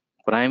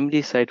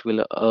primary site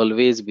will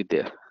always be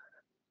there.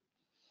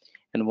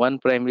 And one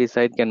primary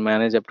site can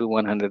manage up to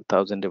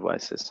 100,000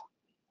 devices.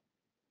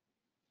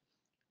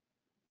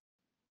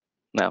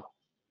 Now,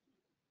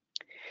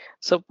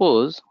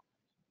 suppose,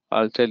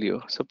 I'll tell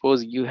you,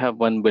 suppose you have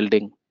one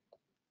building.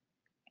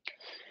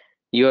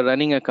 You are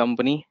running a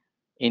company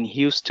in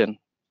Houston,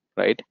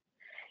 right?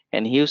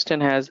 And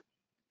Houston has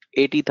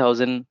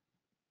 80,000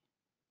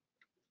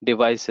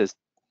 devices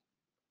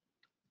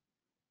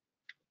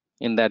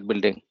in that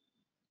building.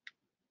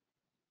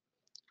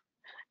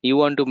 You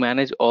want to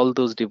manage all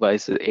those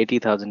devices,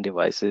 80,000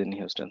 devices in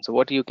Houston. So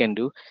what you can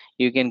do,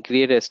 you can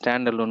create a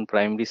standalone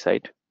primary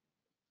site,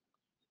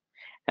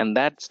 and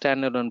that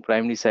standalone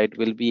primary site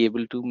will be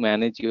able to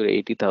manage your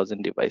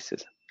 80,000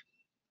 devices.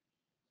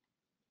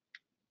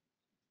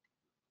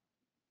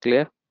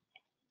 Clear?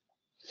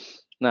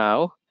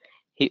 Now,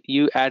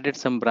 you added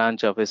some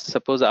branch office.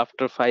 Suppose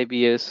after 5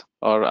 years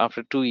or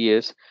after 2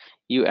 years,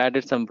 you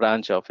added some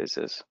branch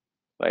offices,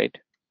 right?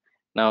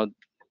 Now,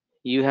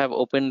 you have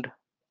opened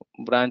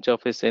branch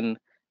office in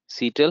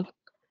Seattle.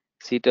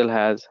 Seattle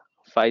has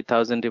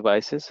 5,000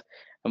 devices,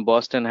 and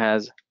Boston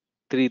has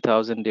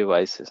 3,000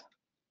 devices.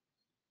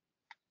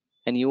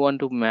 And you want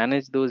to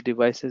manage those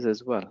devices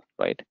as well,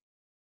 right?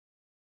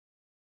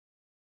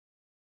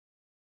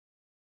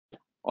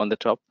 On the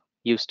top,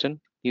 Houston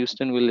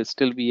will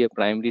still be a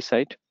primary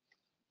site.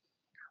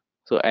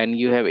 So, and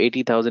you have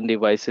 80,000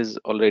 devices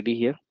already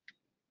here,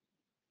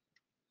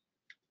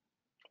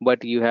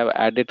 but you have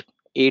added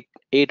eight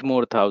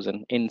more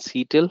thousand in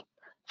Seattle,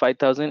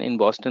 5,000 in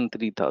Boston,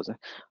 3,000.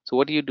 So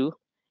what do?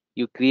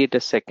 You create a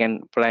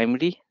second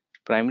primary.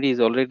 Primary is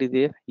already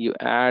there. You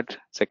add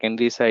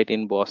secondary site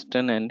in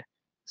Boston and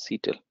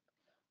Seattle.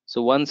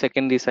 So one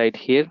secondary site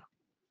here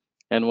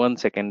and one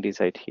secondary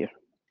site here.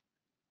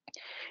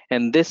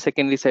 And this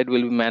secondary site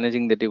will be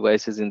managing the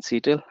devices in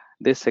Seattle.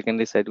 This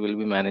secondary site will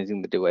be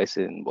managing the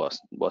devices in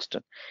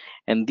Boston.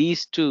 And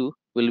these two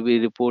will be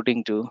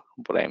reporting to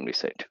primary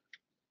site.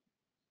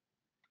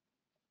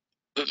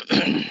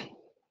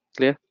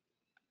 Clear?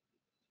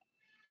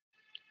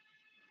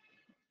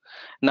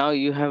 Now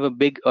you have a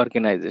big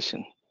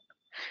organization,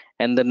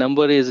 and the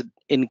number is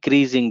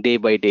increasing day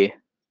by day.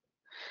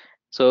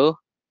 So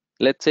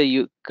let's say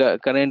you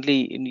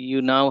currently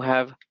you now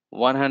have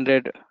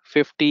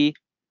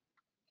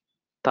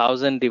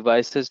 150,000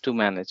 devices to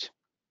manage.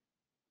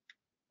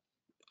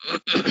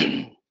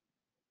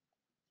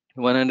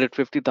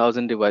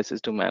 150,000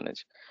 devices to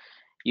manage.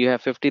 You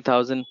have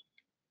 50,000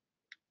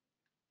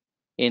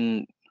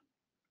 in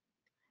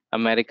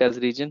Americas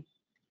region,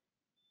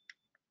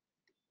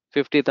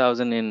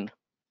 50,000 in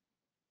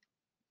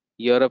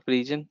Europe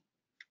region,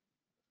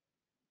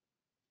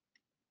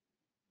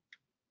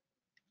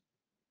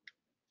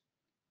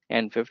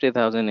 and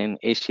 50,000 in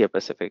Asia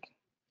Pacific.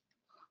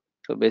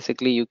 So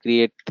basically you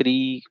create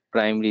 3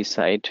 primary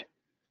sites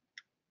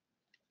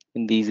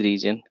in these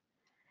region,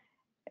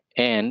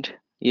 and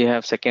you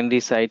have secondary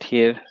site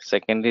here,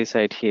 secondary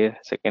site here,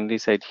 secondary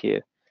site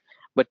here.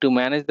 But to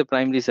manage the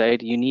primary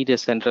site, you need a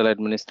central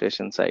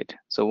administration site.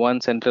 So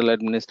one central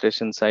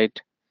administration site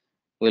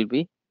will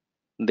be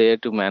there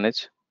to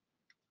manage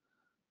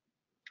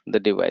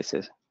the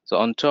devices. So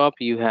on top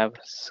you have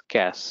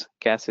CAS.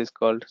 CAS is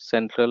called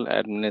Central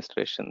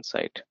Administration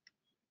Site.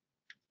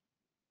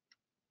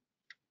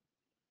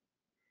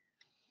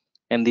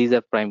 And these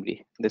are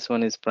primary. This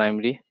one is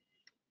primary.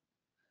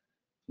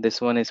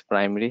 This one is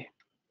primary.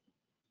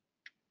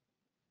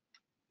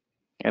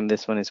 And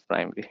this one is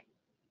primary.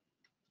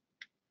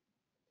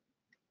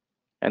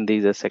 And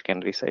these are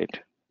secondary site.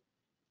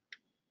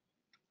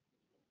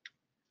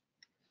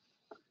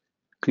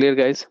 Clear,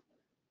 guys?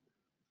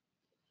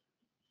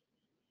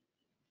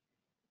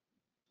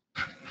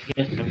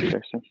 Yes. Any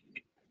question?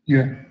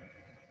 Yeah.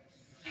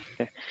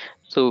 Okay.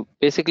 So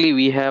basically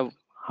we have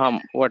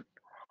what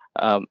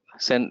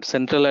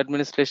central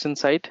administration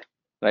site,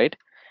 right?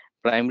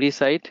 Primary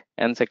site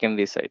and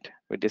secondary site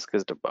we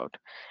discussed about.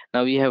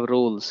 Now we have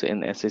roles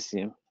in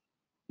SCCM.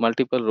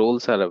 Multiple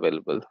roles are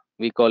available.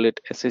 We call it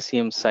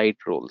SCCM site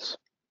roles.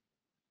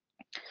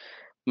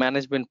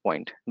 Management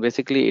point.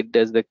 Basically it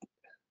does the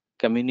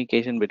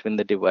communication between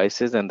the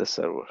devices and the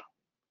server.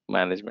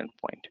 Management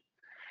point.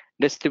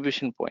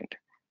 Distribution point.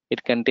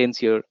 It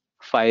contains your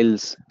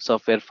files,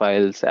 software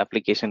files,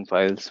 application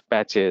files,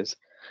 patches,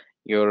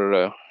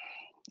 your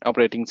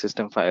operating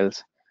system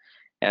files.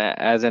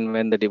 As and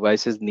when the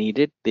device is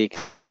needed, they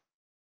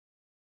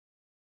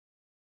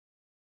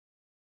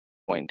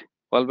point.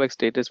 Fallback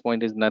status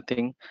point is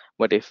nothing,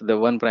 but if the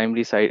one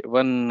primary site,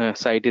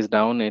 site is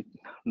down,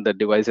 the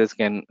devices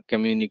can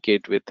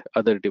communicate with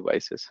other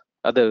devices,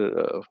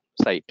 other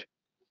site.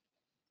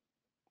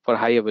 For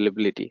high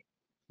availability,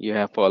 you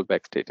have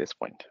fallback status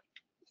point.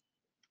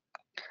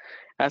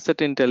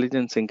 Asset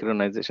intelligence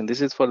synchronization.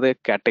 This is for the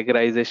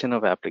categorization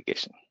of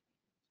application.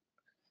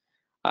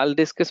 I'll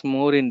discuss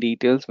more in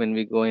details when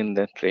we go in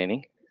the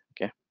training,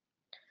 okay,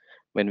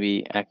 when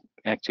we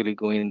actually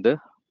go in the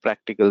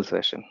practical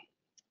session.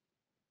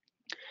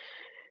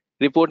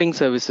 Reporting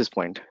services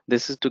point.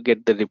 This is to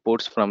get the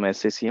reports from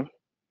SCCM,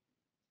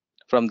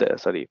 from the,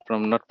 sorry,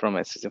 from not from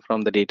SCCM,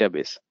 from the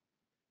database.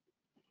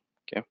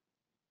 Okay.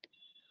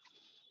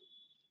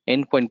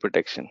 Endpoint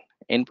protection.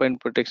 Endpoint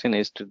protection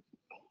is to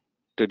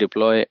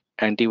deploy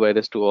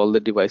antivirus to all the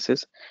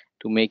devices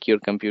to make your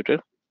computer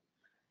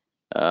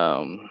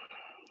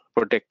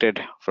protected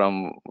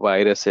from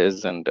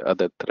viruses and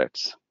other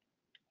threats.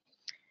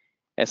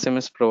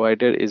 SMS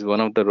provider is one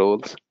of the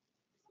roles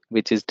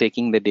which is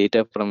taking the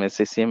data from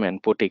SCCM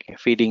and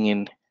feeding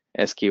in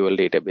SQL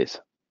database.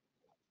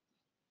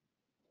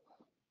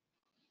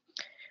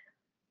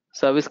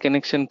 Service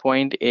connection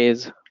point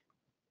is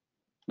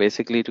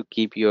basically to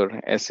keep your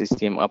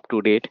SCCM up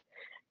to date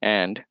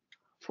and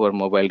for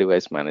mobile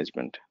device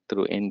management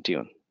through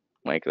Intune,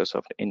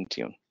 Microsoft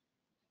Intune.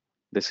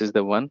 This is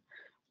the one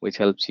which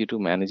helps you to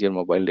manage your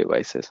mobile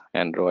devices,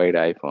 Android,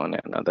 iPhone,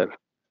 and other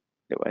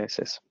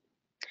devices.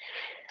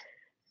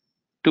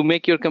 To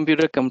make your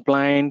computer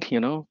compliant,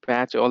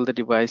 patch all the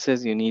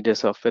devices, you need a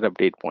software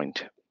update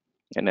point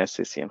in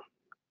SCCM.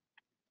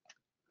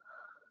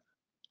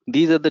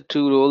 These are the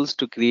two roles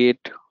to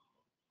create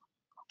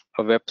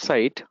a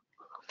website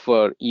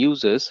for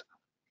users.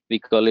 We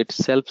call it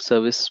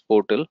self-service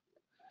portal.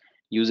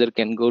 User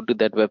can go to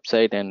that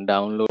website and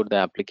download the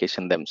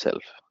application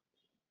themselves.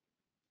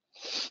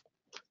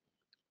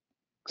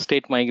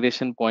 State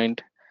migration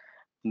point.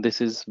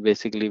 This is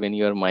basically when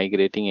you are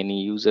migrating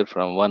any user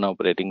from one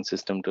operating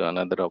system to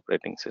another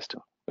operating system,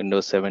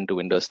 Windows 7 to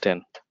Windows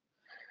 10.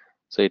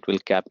 So it will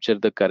capture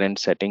the current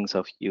settings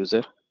of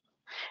user,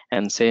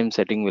 and same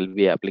setting will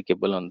be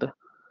applicable on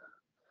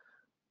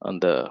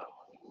the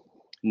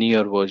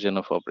newer version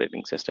of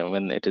operating system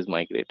when it is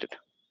migrated.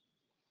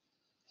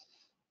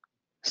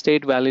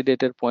 State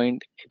validator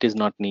point, it is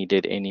not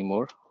needed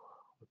anymore.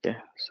 Okay,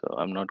 so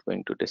I'm not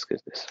going to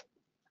discuss this.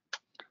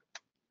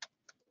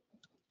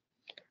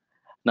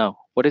 Now,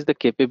 what is the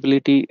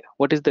capability?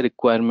 What is the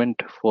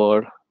requirement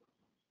for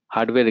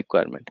hardware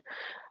requirement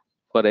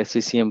for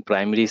SCCM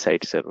primary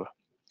site server?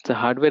 The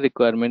hardware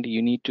requirement,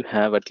 you need to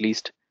have at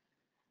least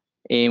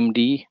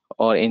AMD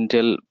or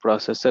Intel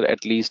processor,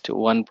 at least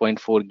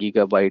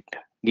 1.4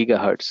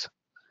 gigahertz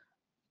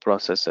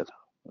processor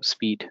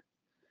speed,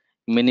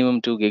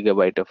 minimum 2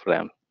 GB of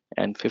RAM,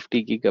 and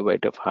 50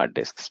 GB of hard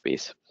disk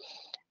space.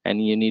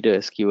 And you need a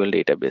SQL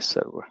database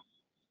server.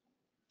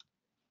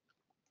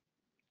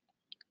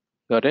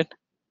 Got it?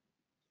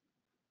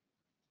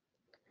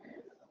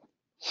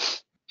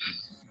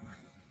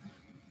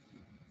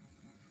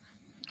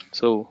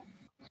 So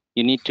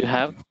you need to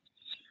have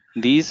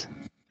these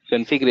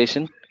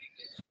configuration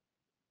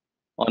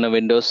on a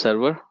Windows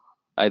server,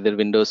 either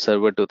Windows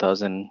Server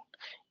 2000.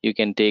 You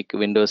can take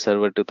Windows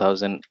Server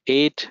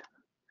 2008,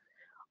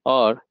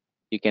 or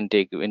you can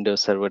take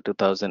Windows Server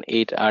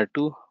 2008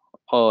 R2,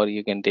 or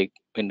you can take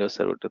Windows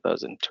Server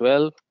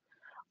 2012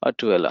 or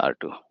 12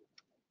 R2.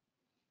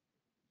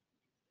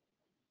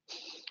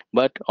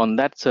 But on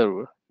that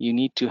server, you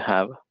need to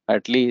have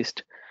at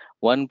least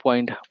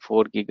 1.4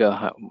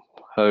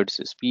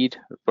 gigahertz speed,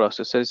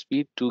 processor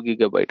speed, 2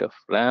 GB of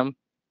RAM,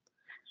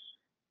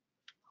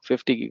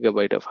 50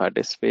 GB of hard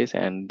disk space,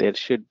 and there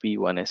should be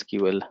one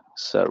SQL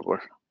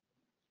server.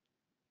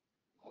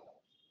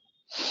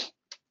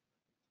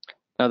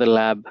 Now the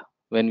lab,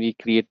 when we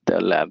create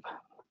the lab.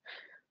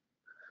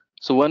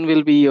 So one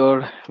will be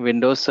your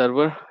Windows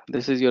server.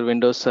 This is your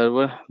Windows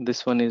server.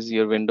 This one is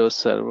your Windows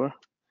server.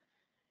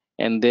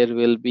 And there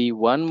will be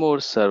one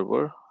more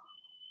server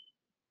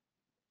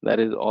that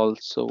is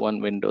also one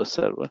Windows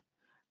server.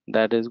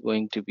 That is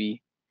going to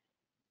be,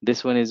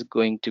 this one is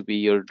going to be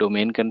your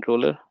domain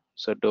controller.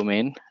 So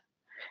domain,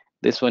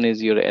 this one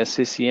is your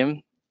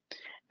SCCM,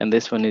 and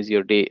this one is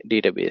your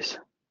database.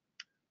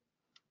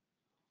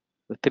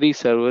 The three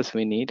servers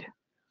we need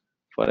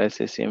for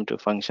SCCM to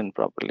function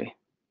properly.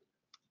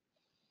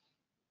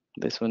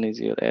 This one is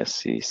your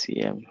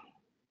SCCM.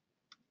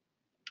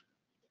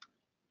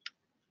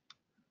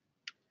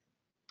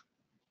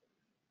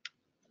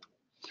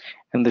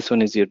 And this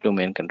one is your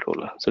domain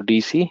controller. So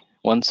DC,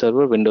 one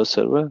server, Windows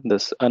server.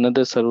 This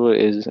another server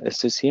is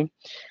SCCM,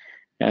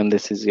 and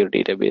this is your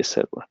database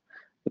server.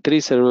 The three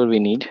server we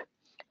need,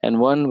 and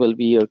one will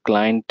be your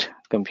client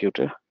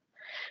computer,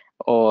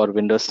 or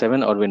Windows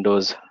 7 or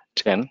Windows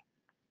 10.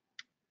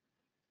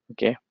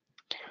 Okay,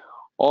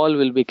 all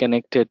will be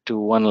connected to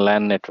one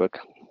LAN network.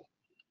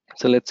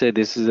 So let's say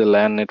this is a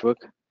LAN network.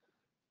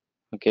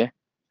 Okay,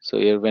 so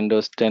your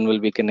Windows 10 will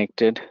be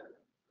connected,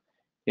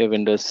 your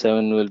Windows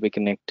 7 will be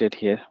connected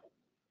here,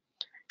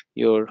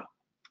 your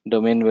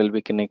domain will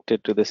be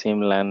connected to the same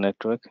LAN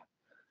network,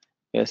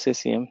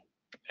 SCCM,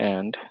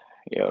 and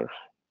your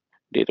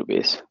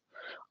database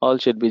all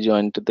should be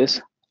joined to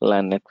this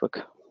LAN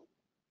network.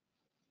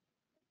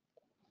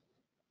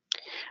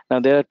 Now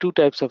there are two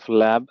types of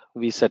lab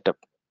we set up.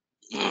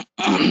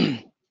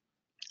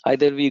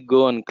 Either we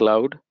go on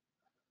cloud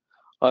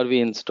or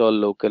we install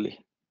locally.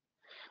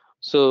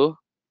 So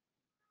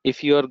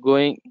if you are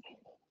going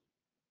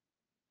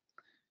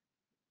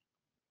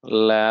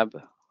lab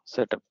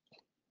setup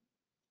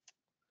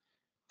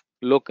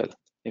local,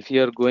 if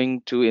you are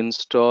going to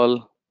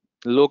install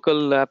local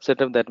lab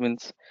setup, that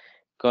means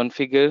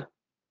configure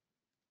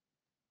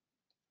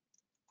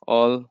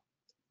all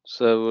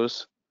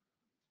servers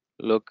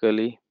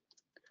locally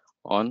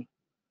on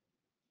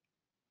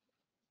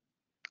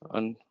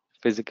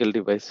physical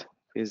device,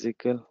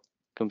 physical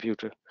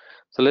computer.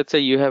 So let's say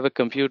you have a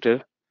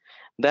computer.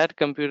 That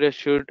computer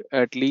should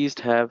at least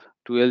have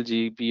 12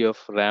 GB of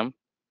RAM,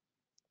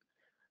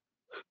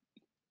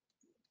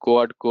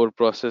 quad core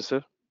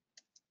processor.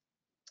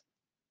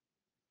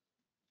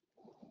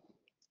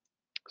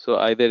 So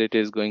either it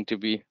is going to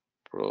be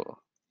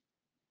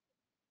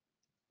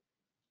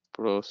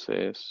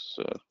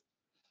processor,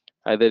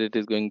 either it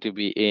is going to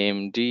be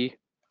AMD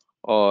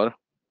or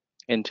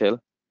Intel.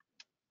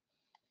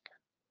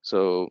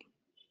 So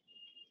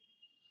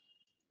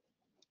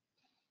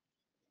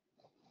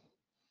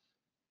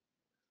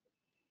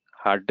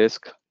hard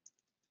disk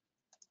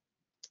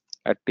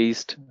at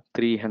least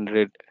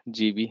 300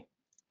 GB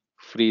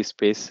free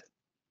space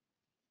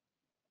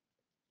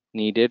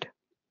needed.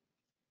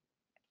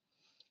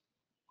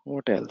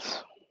 What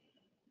else?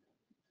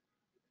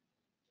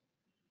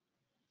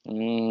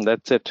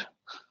 That's it.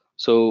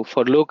 So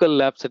for local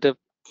lab setup,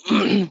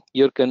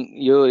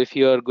 if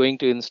you are going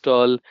to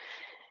install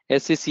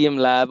SCCM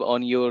lab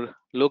on your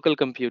local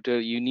computer,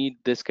 you need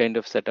this kind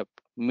of setup.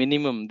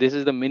 Minimum, this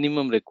is the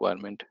minimum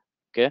requirement.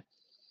 Okay.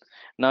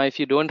 Now, if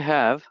you don't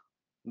have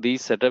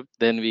these setup,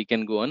 then we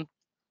can go on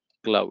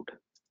cloud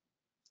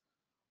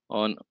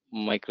on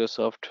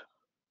Microsoft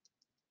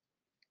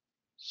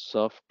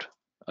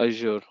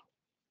Azure.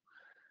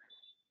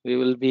 We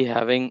will be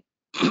having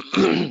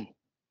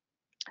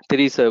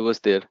 3 servers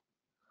there: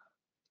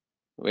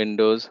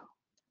 Windows,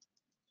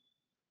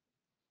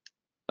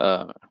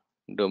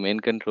 domain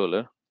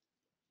controller.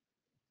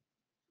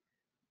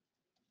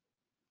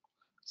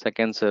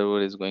 Second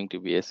server is going to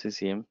be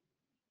SCCM,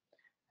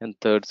 and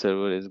third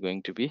server is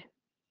going to be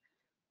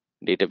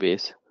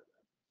database.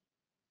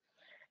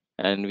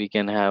 And we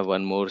can have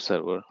one more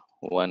server,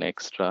 one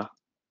extra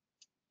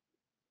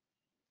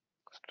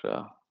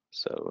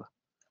server.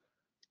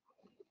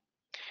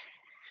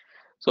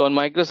 So on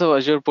Microsoft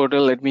Azure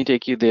portal, let me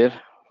take you there.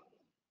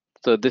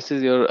 So this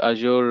is your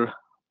Azure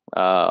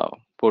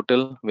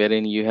portal,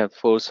 wherein you have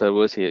 4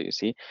 servers here. You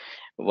see,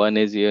 one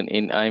is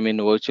I'm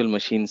in virtual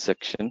machine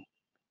section.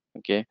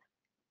 Okay,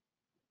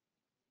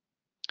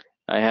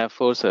 I have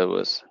 4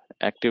 servers.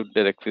 Active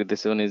Directory.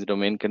 This one is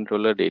domain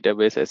controller,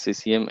 database,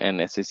 SCCM,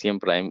 and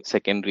SCCM prime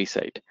secondary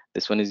site.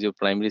 This one is your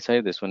primary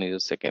site. This one is your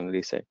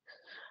secondary site.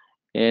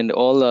 And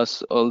all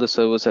the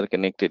servers are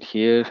connected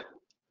here.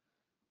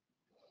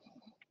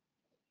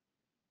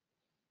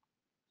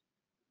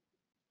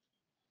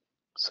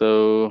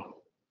 So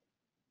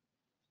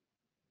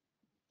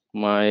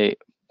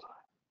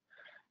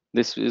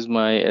this is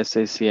my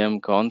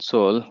SCCM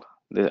console.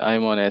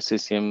 I'm on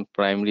SCCM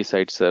primary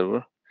site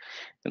server,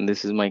 and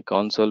this is my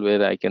console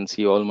where I can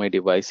see all my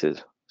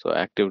devices. So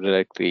Active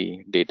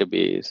Directory,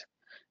 database,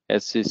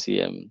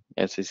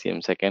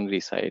 SCCM secondary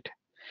site,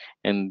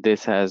 and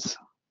this has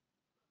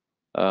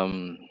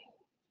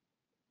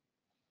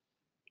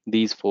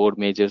these 4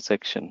 major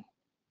section,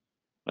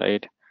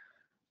 right?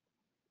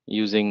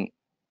 Using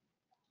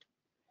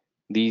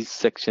these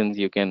sections,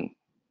 you can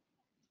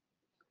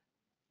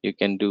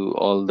do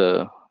all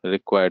the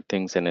required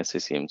things in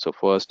SCCM. So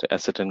first,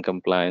 asset and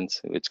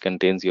compliance, which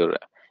contains your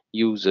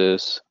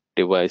users,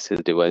 devices,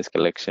 device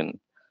collection.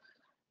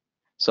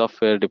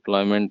 Software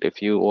deployment,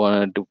 if you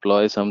want to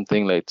deploy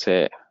something, like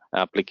say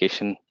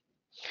application,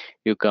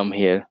 you come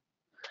here.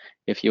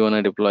 If you want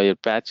to deploy your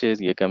patches,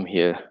 you come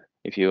here.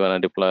 If you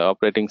want to deploy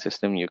operating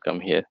system, you come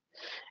here.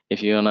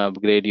 If you want to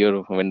upgrade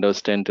your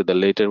Windows 10 to the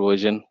later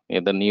version,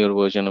 the newer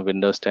version of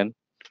Windows 10,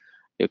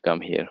 you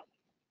come here.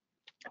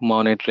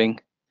 Monitoring,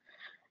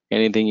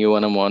 anything you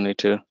want to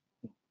monitor,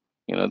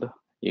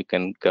 you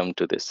can come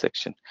to this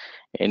section.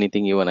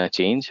 Anything you want to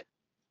change,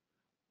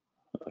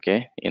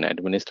 okay, in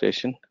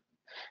administration,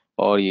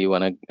 or you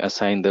want to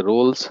assign the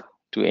roles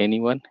to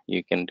anyone,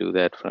 you can do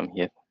that from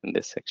here in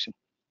this section.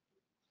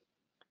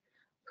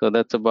 So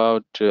that's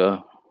about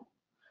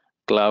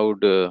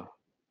cloud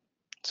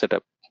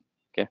setup.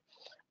 Okay,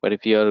 but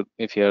if you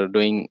are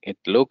doing it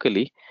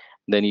locally,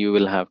 then you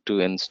will have to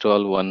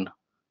install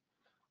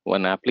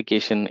one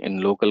application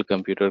in local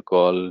computer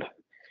called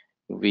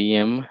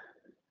VMware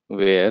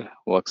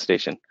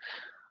Workstation.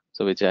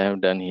 So which I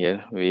have done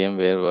here,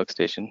 VMware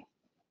Workstation.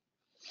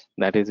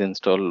 That is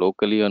installed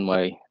locally on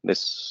my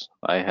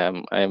I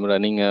am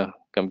running a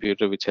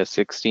computer which has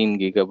 16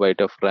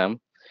 GB of RAM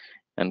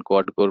and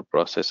quad core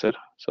processor.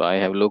 So I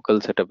have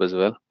local setup as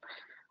well.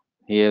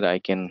 Here I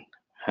can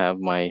have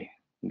my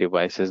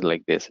devices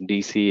like this.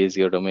 DC is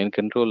your domain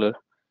controller,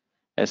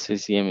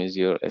 SCCM is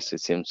your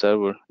SCCM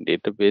server,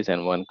 database,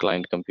 and one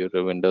client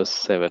computer, Windows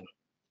 7.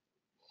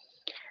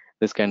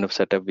 This kind of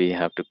setup we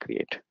have to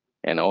create,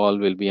 and all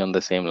will be on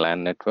the same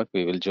LAN network.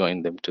 We will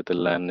join them to the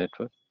LAN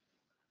network.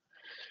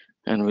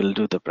 and we'll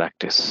do the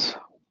practice.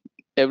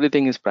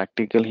 Everything is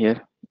practical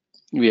here.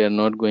 We are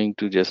not going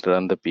to just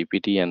run the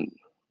PPT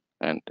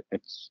and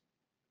it's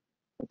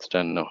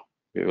done. No,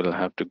 we will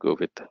have to go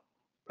with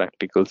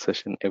practical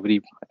session.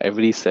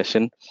 Every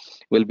session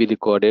will be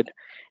recorded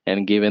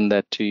and given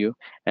that to you,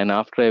 and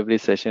after every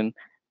session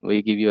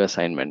we give you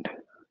assignment.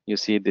 You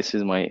see, this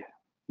is my,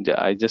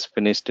 I just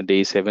finished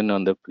day 7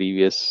 on the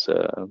previous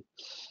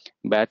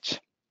batch.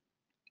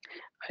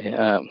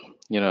 I,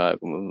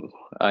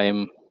 I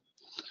am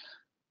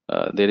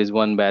there is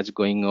one batch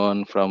going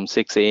on from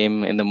 6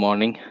 a.m. in the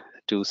morning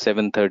to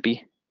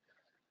 7:30.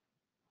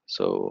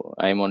 So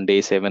I'm on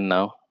day 7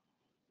 now,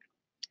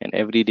 and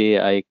every day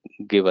I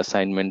give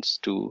assignments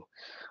to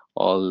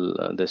all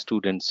the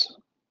students,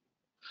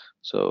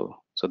 so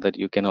that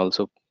you can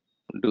also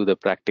do the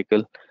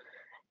practical,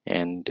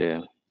 and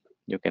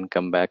you can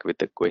come back with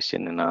a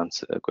question and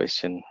answer a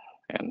question,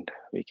 and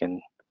we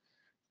can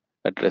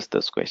address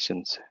those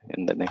questions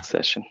in the next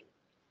session.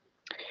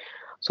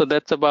 So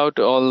that's about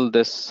all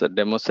this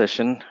demo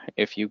session.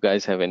 If you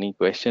guys have any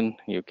question,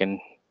 you can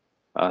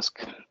ask.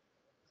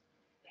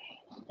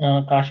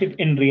 Kashif,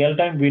 in real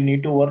time, we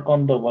need to work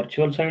on the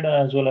virtual side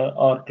as well as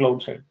or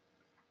cloud side.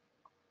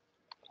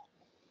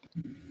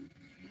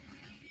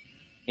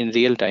 In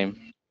real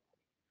time,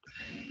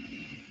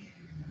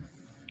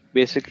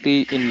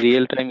 basically in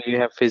real time you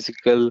have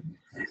physical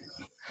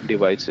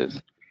devices,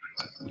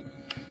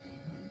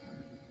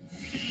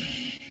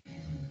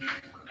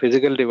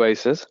 physical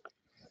devices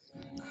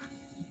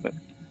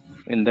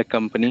in the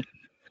company.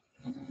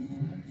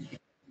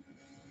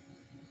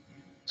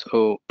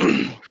 So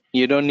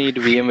you don't need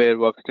VMware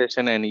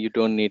workstation and you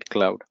don't need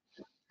cloud.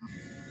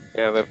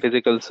 You have a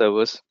physical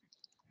service,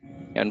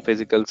 and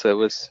physical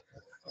service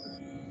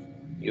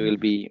you will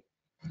be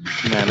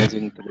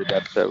managing through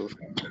that server.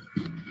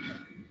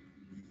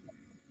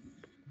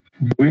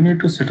 Do we need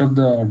to set up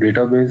the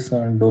database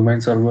and domain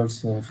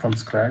servers from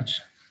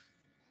scratch?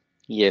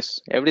 Yes,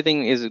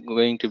 everything is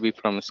going to be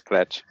from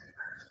scratch.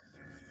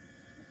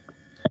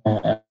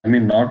 I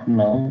mean, not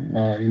now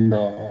in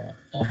the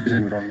office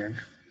environment.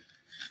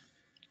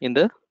 In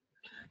the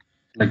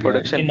Like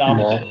production, In the in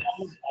the office,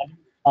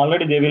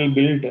 already they will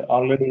build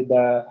already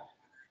the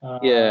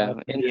yeah,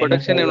 in DNS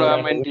production server and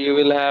environment, you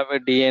will have a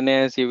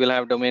DNS, you will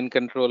have domain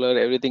controller,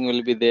 everything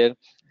will be there.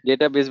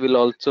 Database will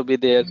also be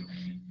there.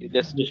 You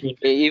just, everything.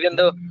 even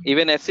though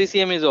even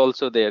SCCM is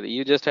also there,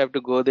 you just have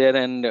to go there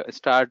and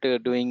start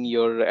doing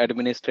your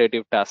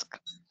administrative task.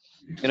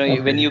 You know, okay,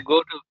 when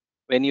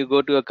you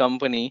go to a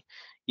company,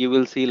 you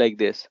will see like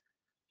this.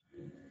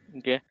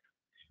 Okay,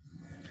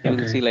 you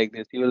will okay, see like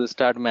this. You will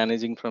start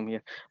managing from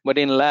here. But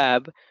in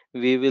lab,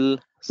 we will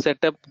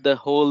set up the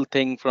whole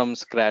thing from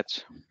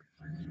scratch.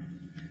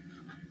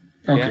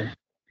 Okay, okay,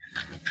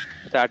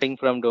 starting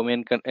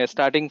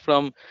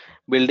from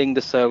building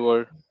the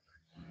server,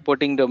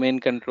 putting domain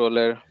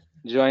controller,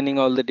 joining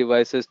all the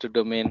devices to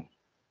domain,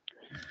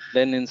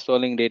 then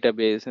installing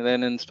database, and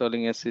then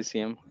installing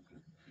SCCM.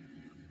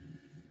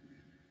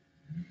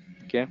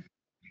 Okay,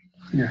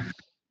 yeah,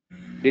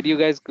 did you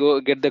guys go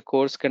get the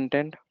course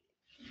content?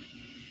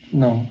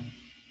 no,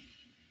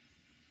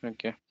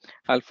 Okay,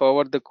 I'll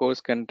forward the course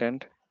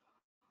content,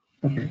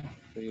 okay,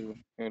 so you'll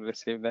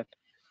receive that.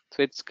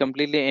 So it's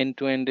completely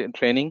end-to-end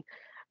training.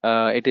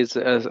 It is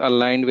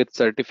aligned with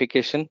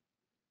certification.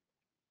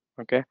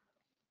 Okay,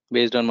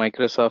 based on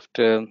Microsoft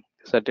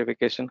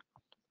certification,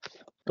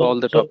 all So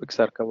the so topics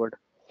are covered.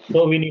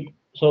 we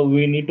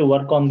need to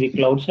work on the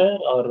cloud side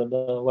or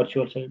the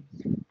virtual side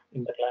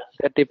in the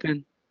class.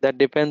 That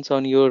depends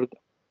on your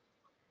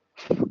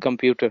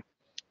computer.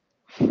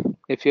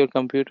 If your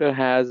computer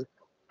has,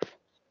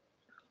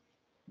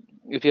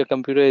 if your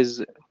computer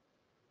is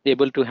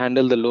able to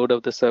handle the load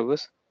of the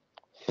service,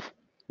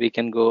 we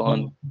can go on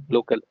No,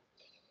 local.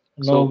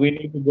 no, So we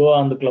need to go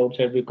on the cloud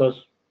side because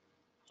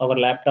our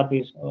laptop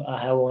is I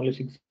have only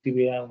 6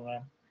 GB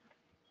RAM.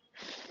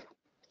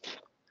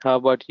 how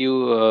about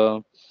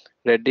you,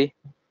 Reddy?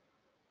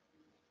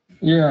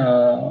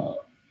 yeah.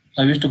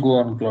 I wish to go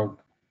on cloud.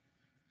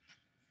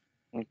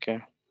 Okay.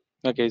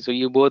 Okay, so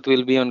you both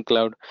will be on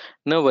cloud.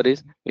 No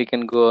worries, we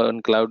can go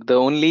on cloud. The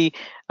only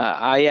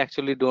I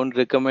actually don't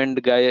recommend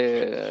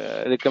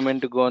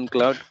to go on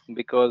cloud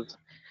because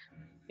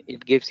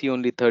it gives you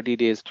only 30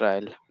 days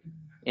trial.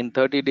 In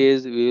 30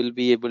 days, we will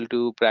be able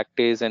to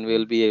practice and we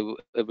will be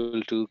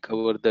able to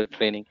cover the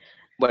training.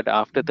 But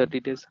after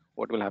 30 days,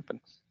 what will happen?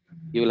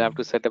 You will have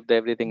to set up the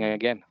everything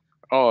again,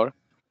 or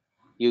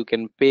you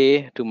can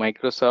pay to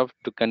Microsoft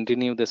to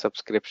continue the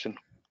subscription.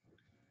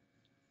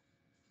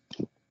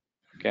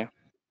 Okay,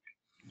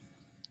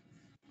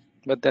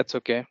 but that's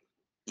okay.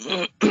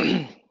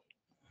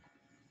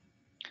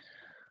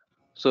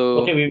 So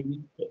Okay,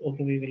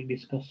 we will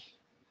discuss.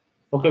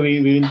 Okay,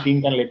 we will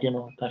think and let you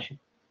know, Kashi.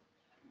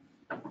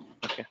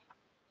 okay,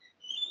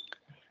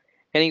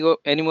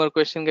 any more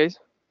question, guys?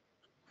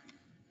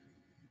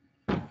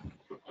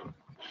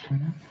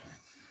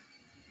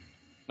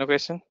 No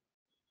question.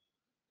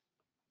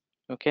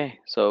 Okay,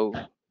 so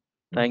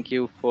thank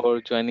you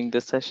for joining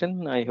this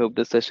session. I hope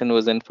the session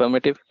was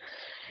informative.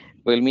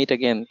 We'll meet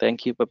again.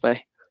 Thank you.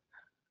 Bye-bye.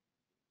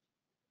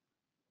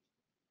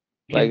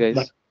 Bye, Okay,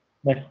 guys.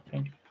 bye. Bye.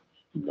 Thank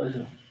you. Bye,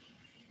 sir.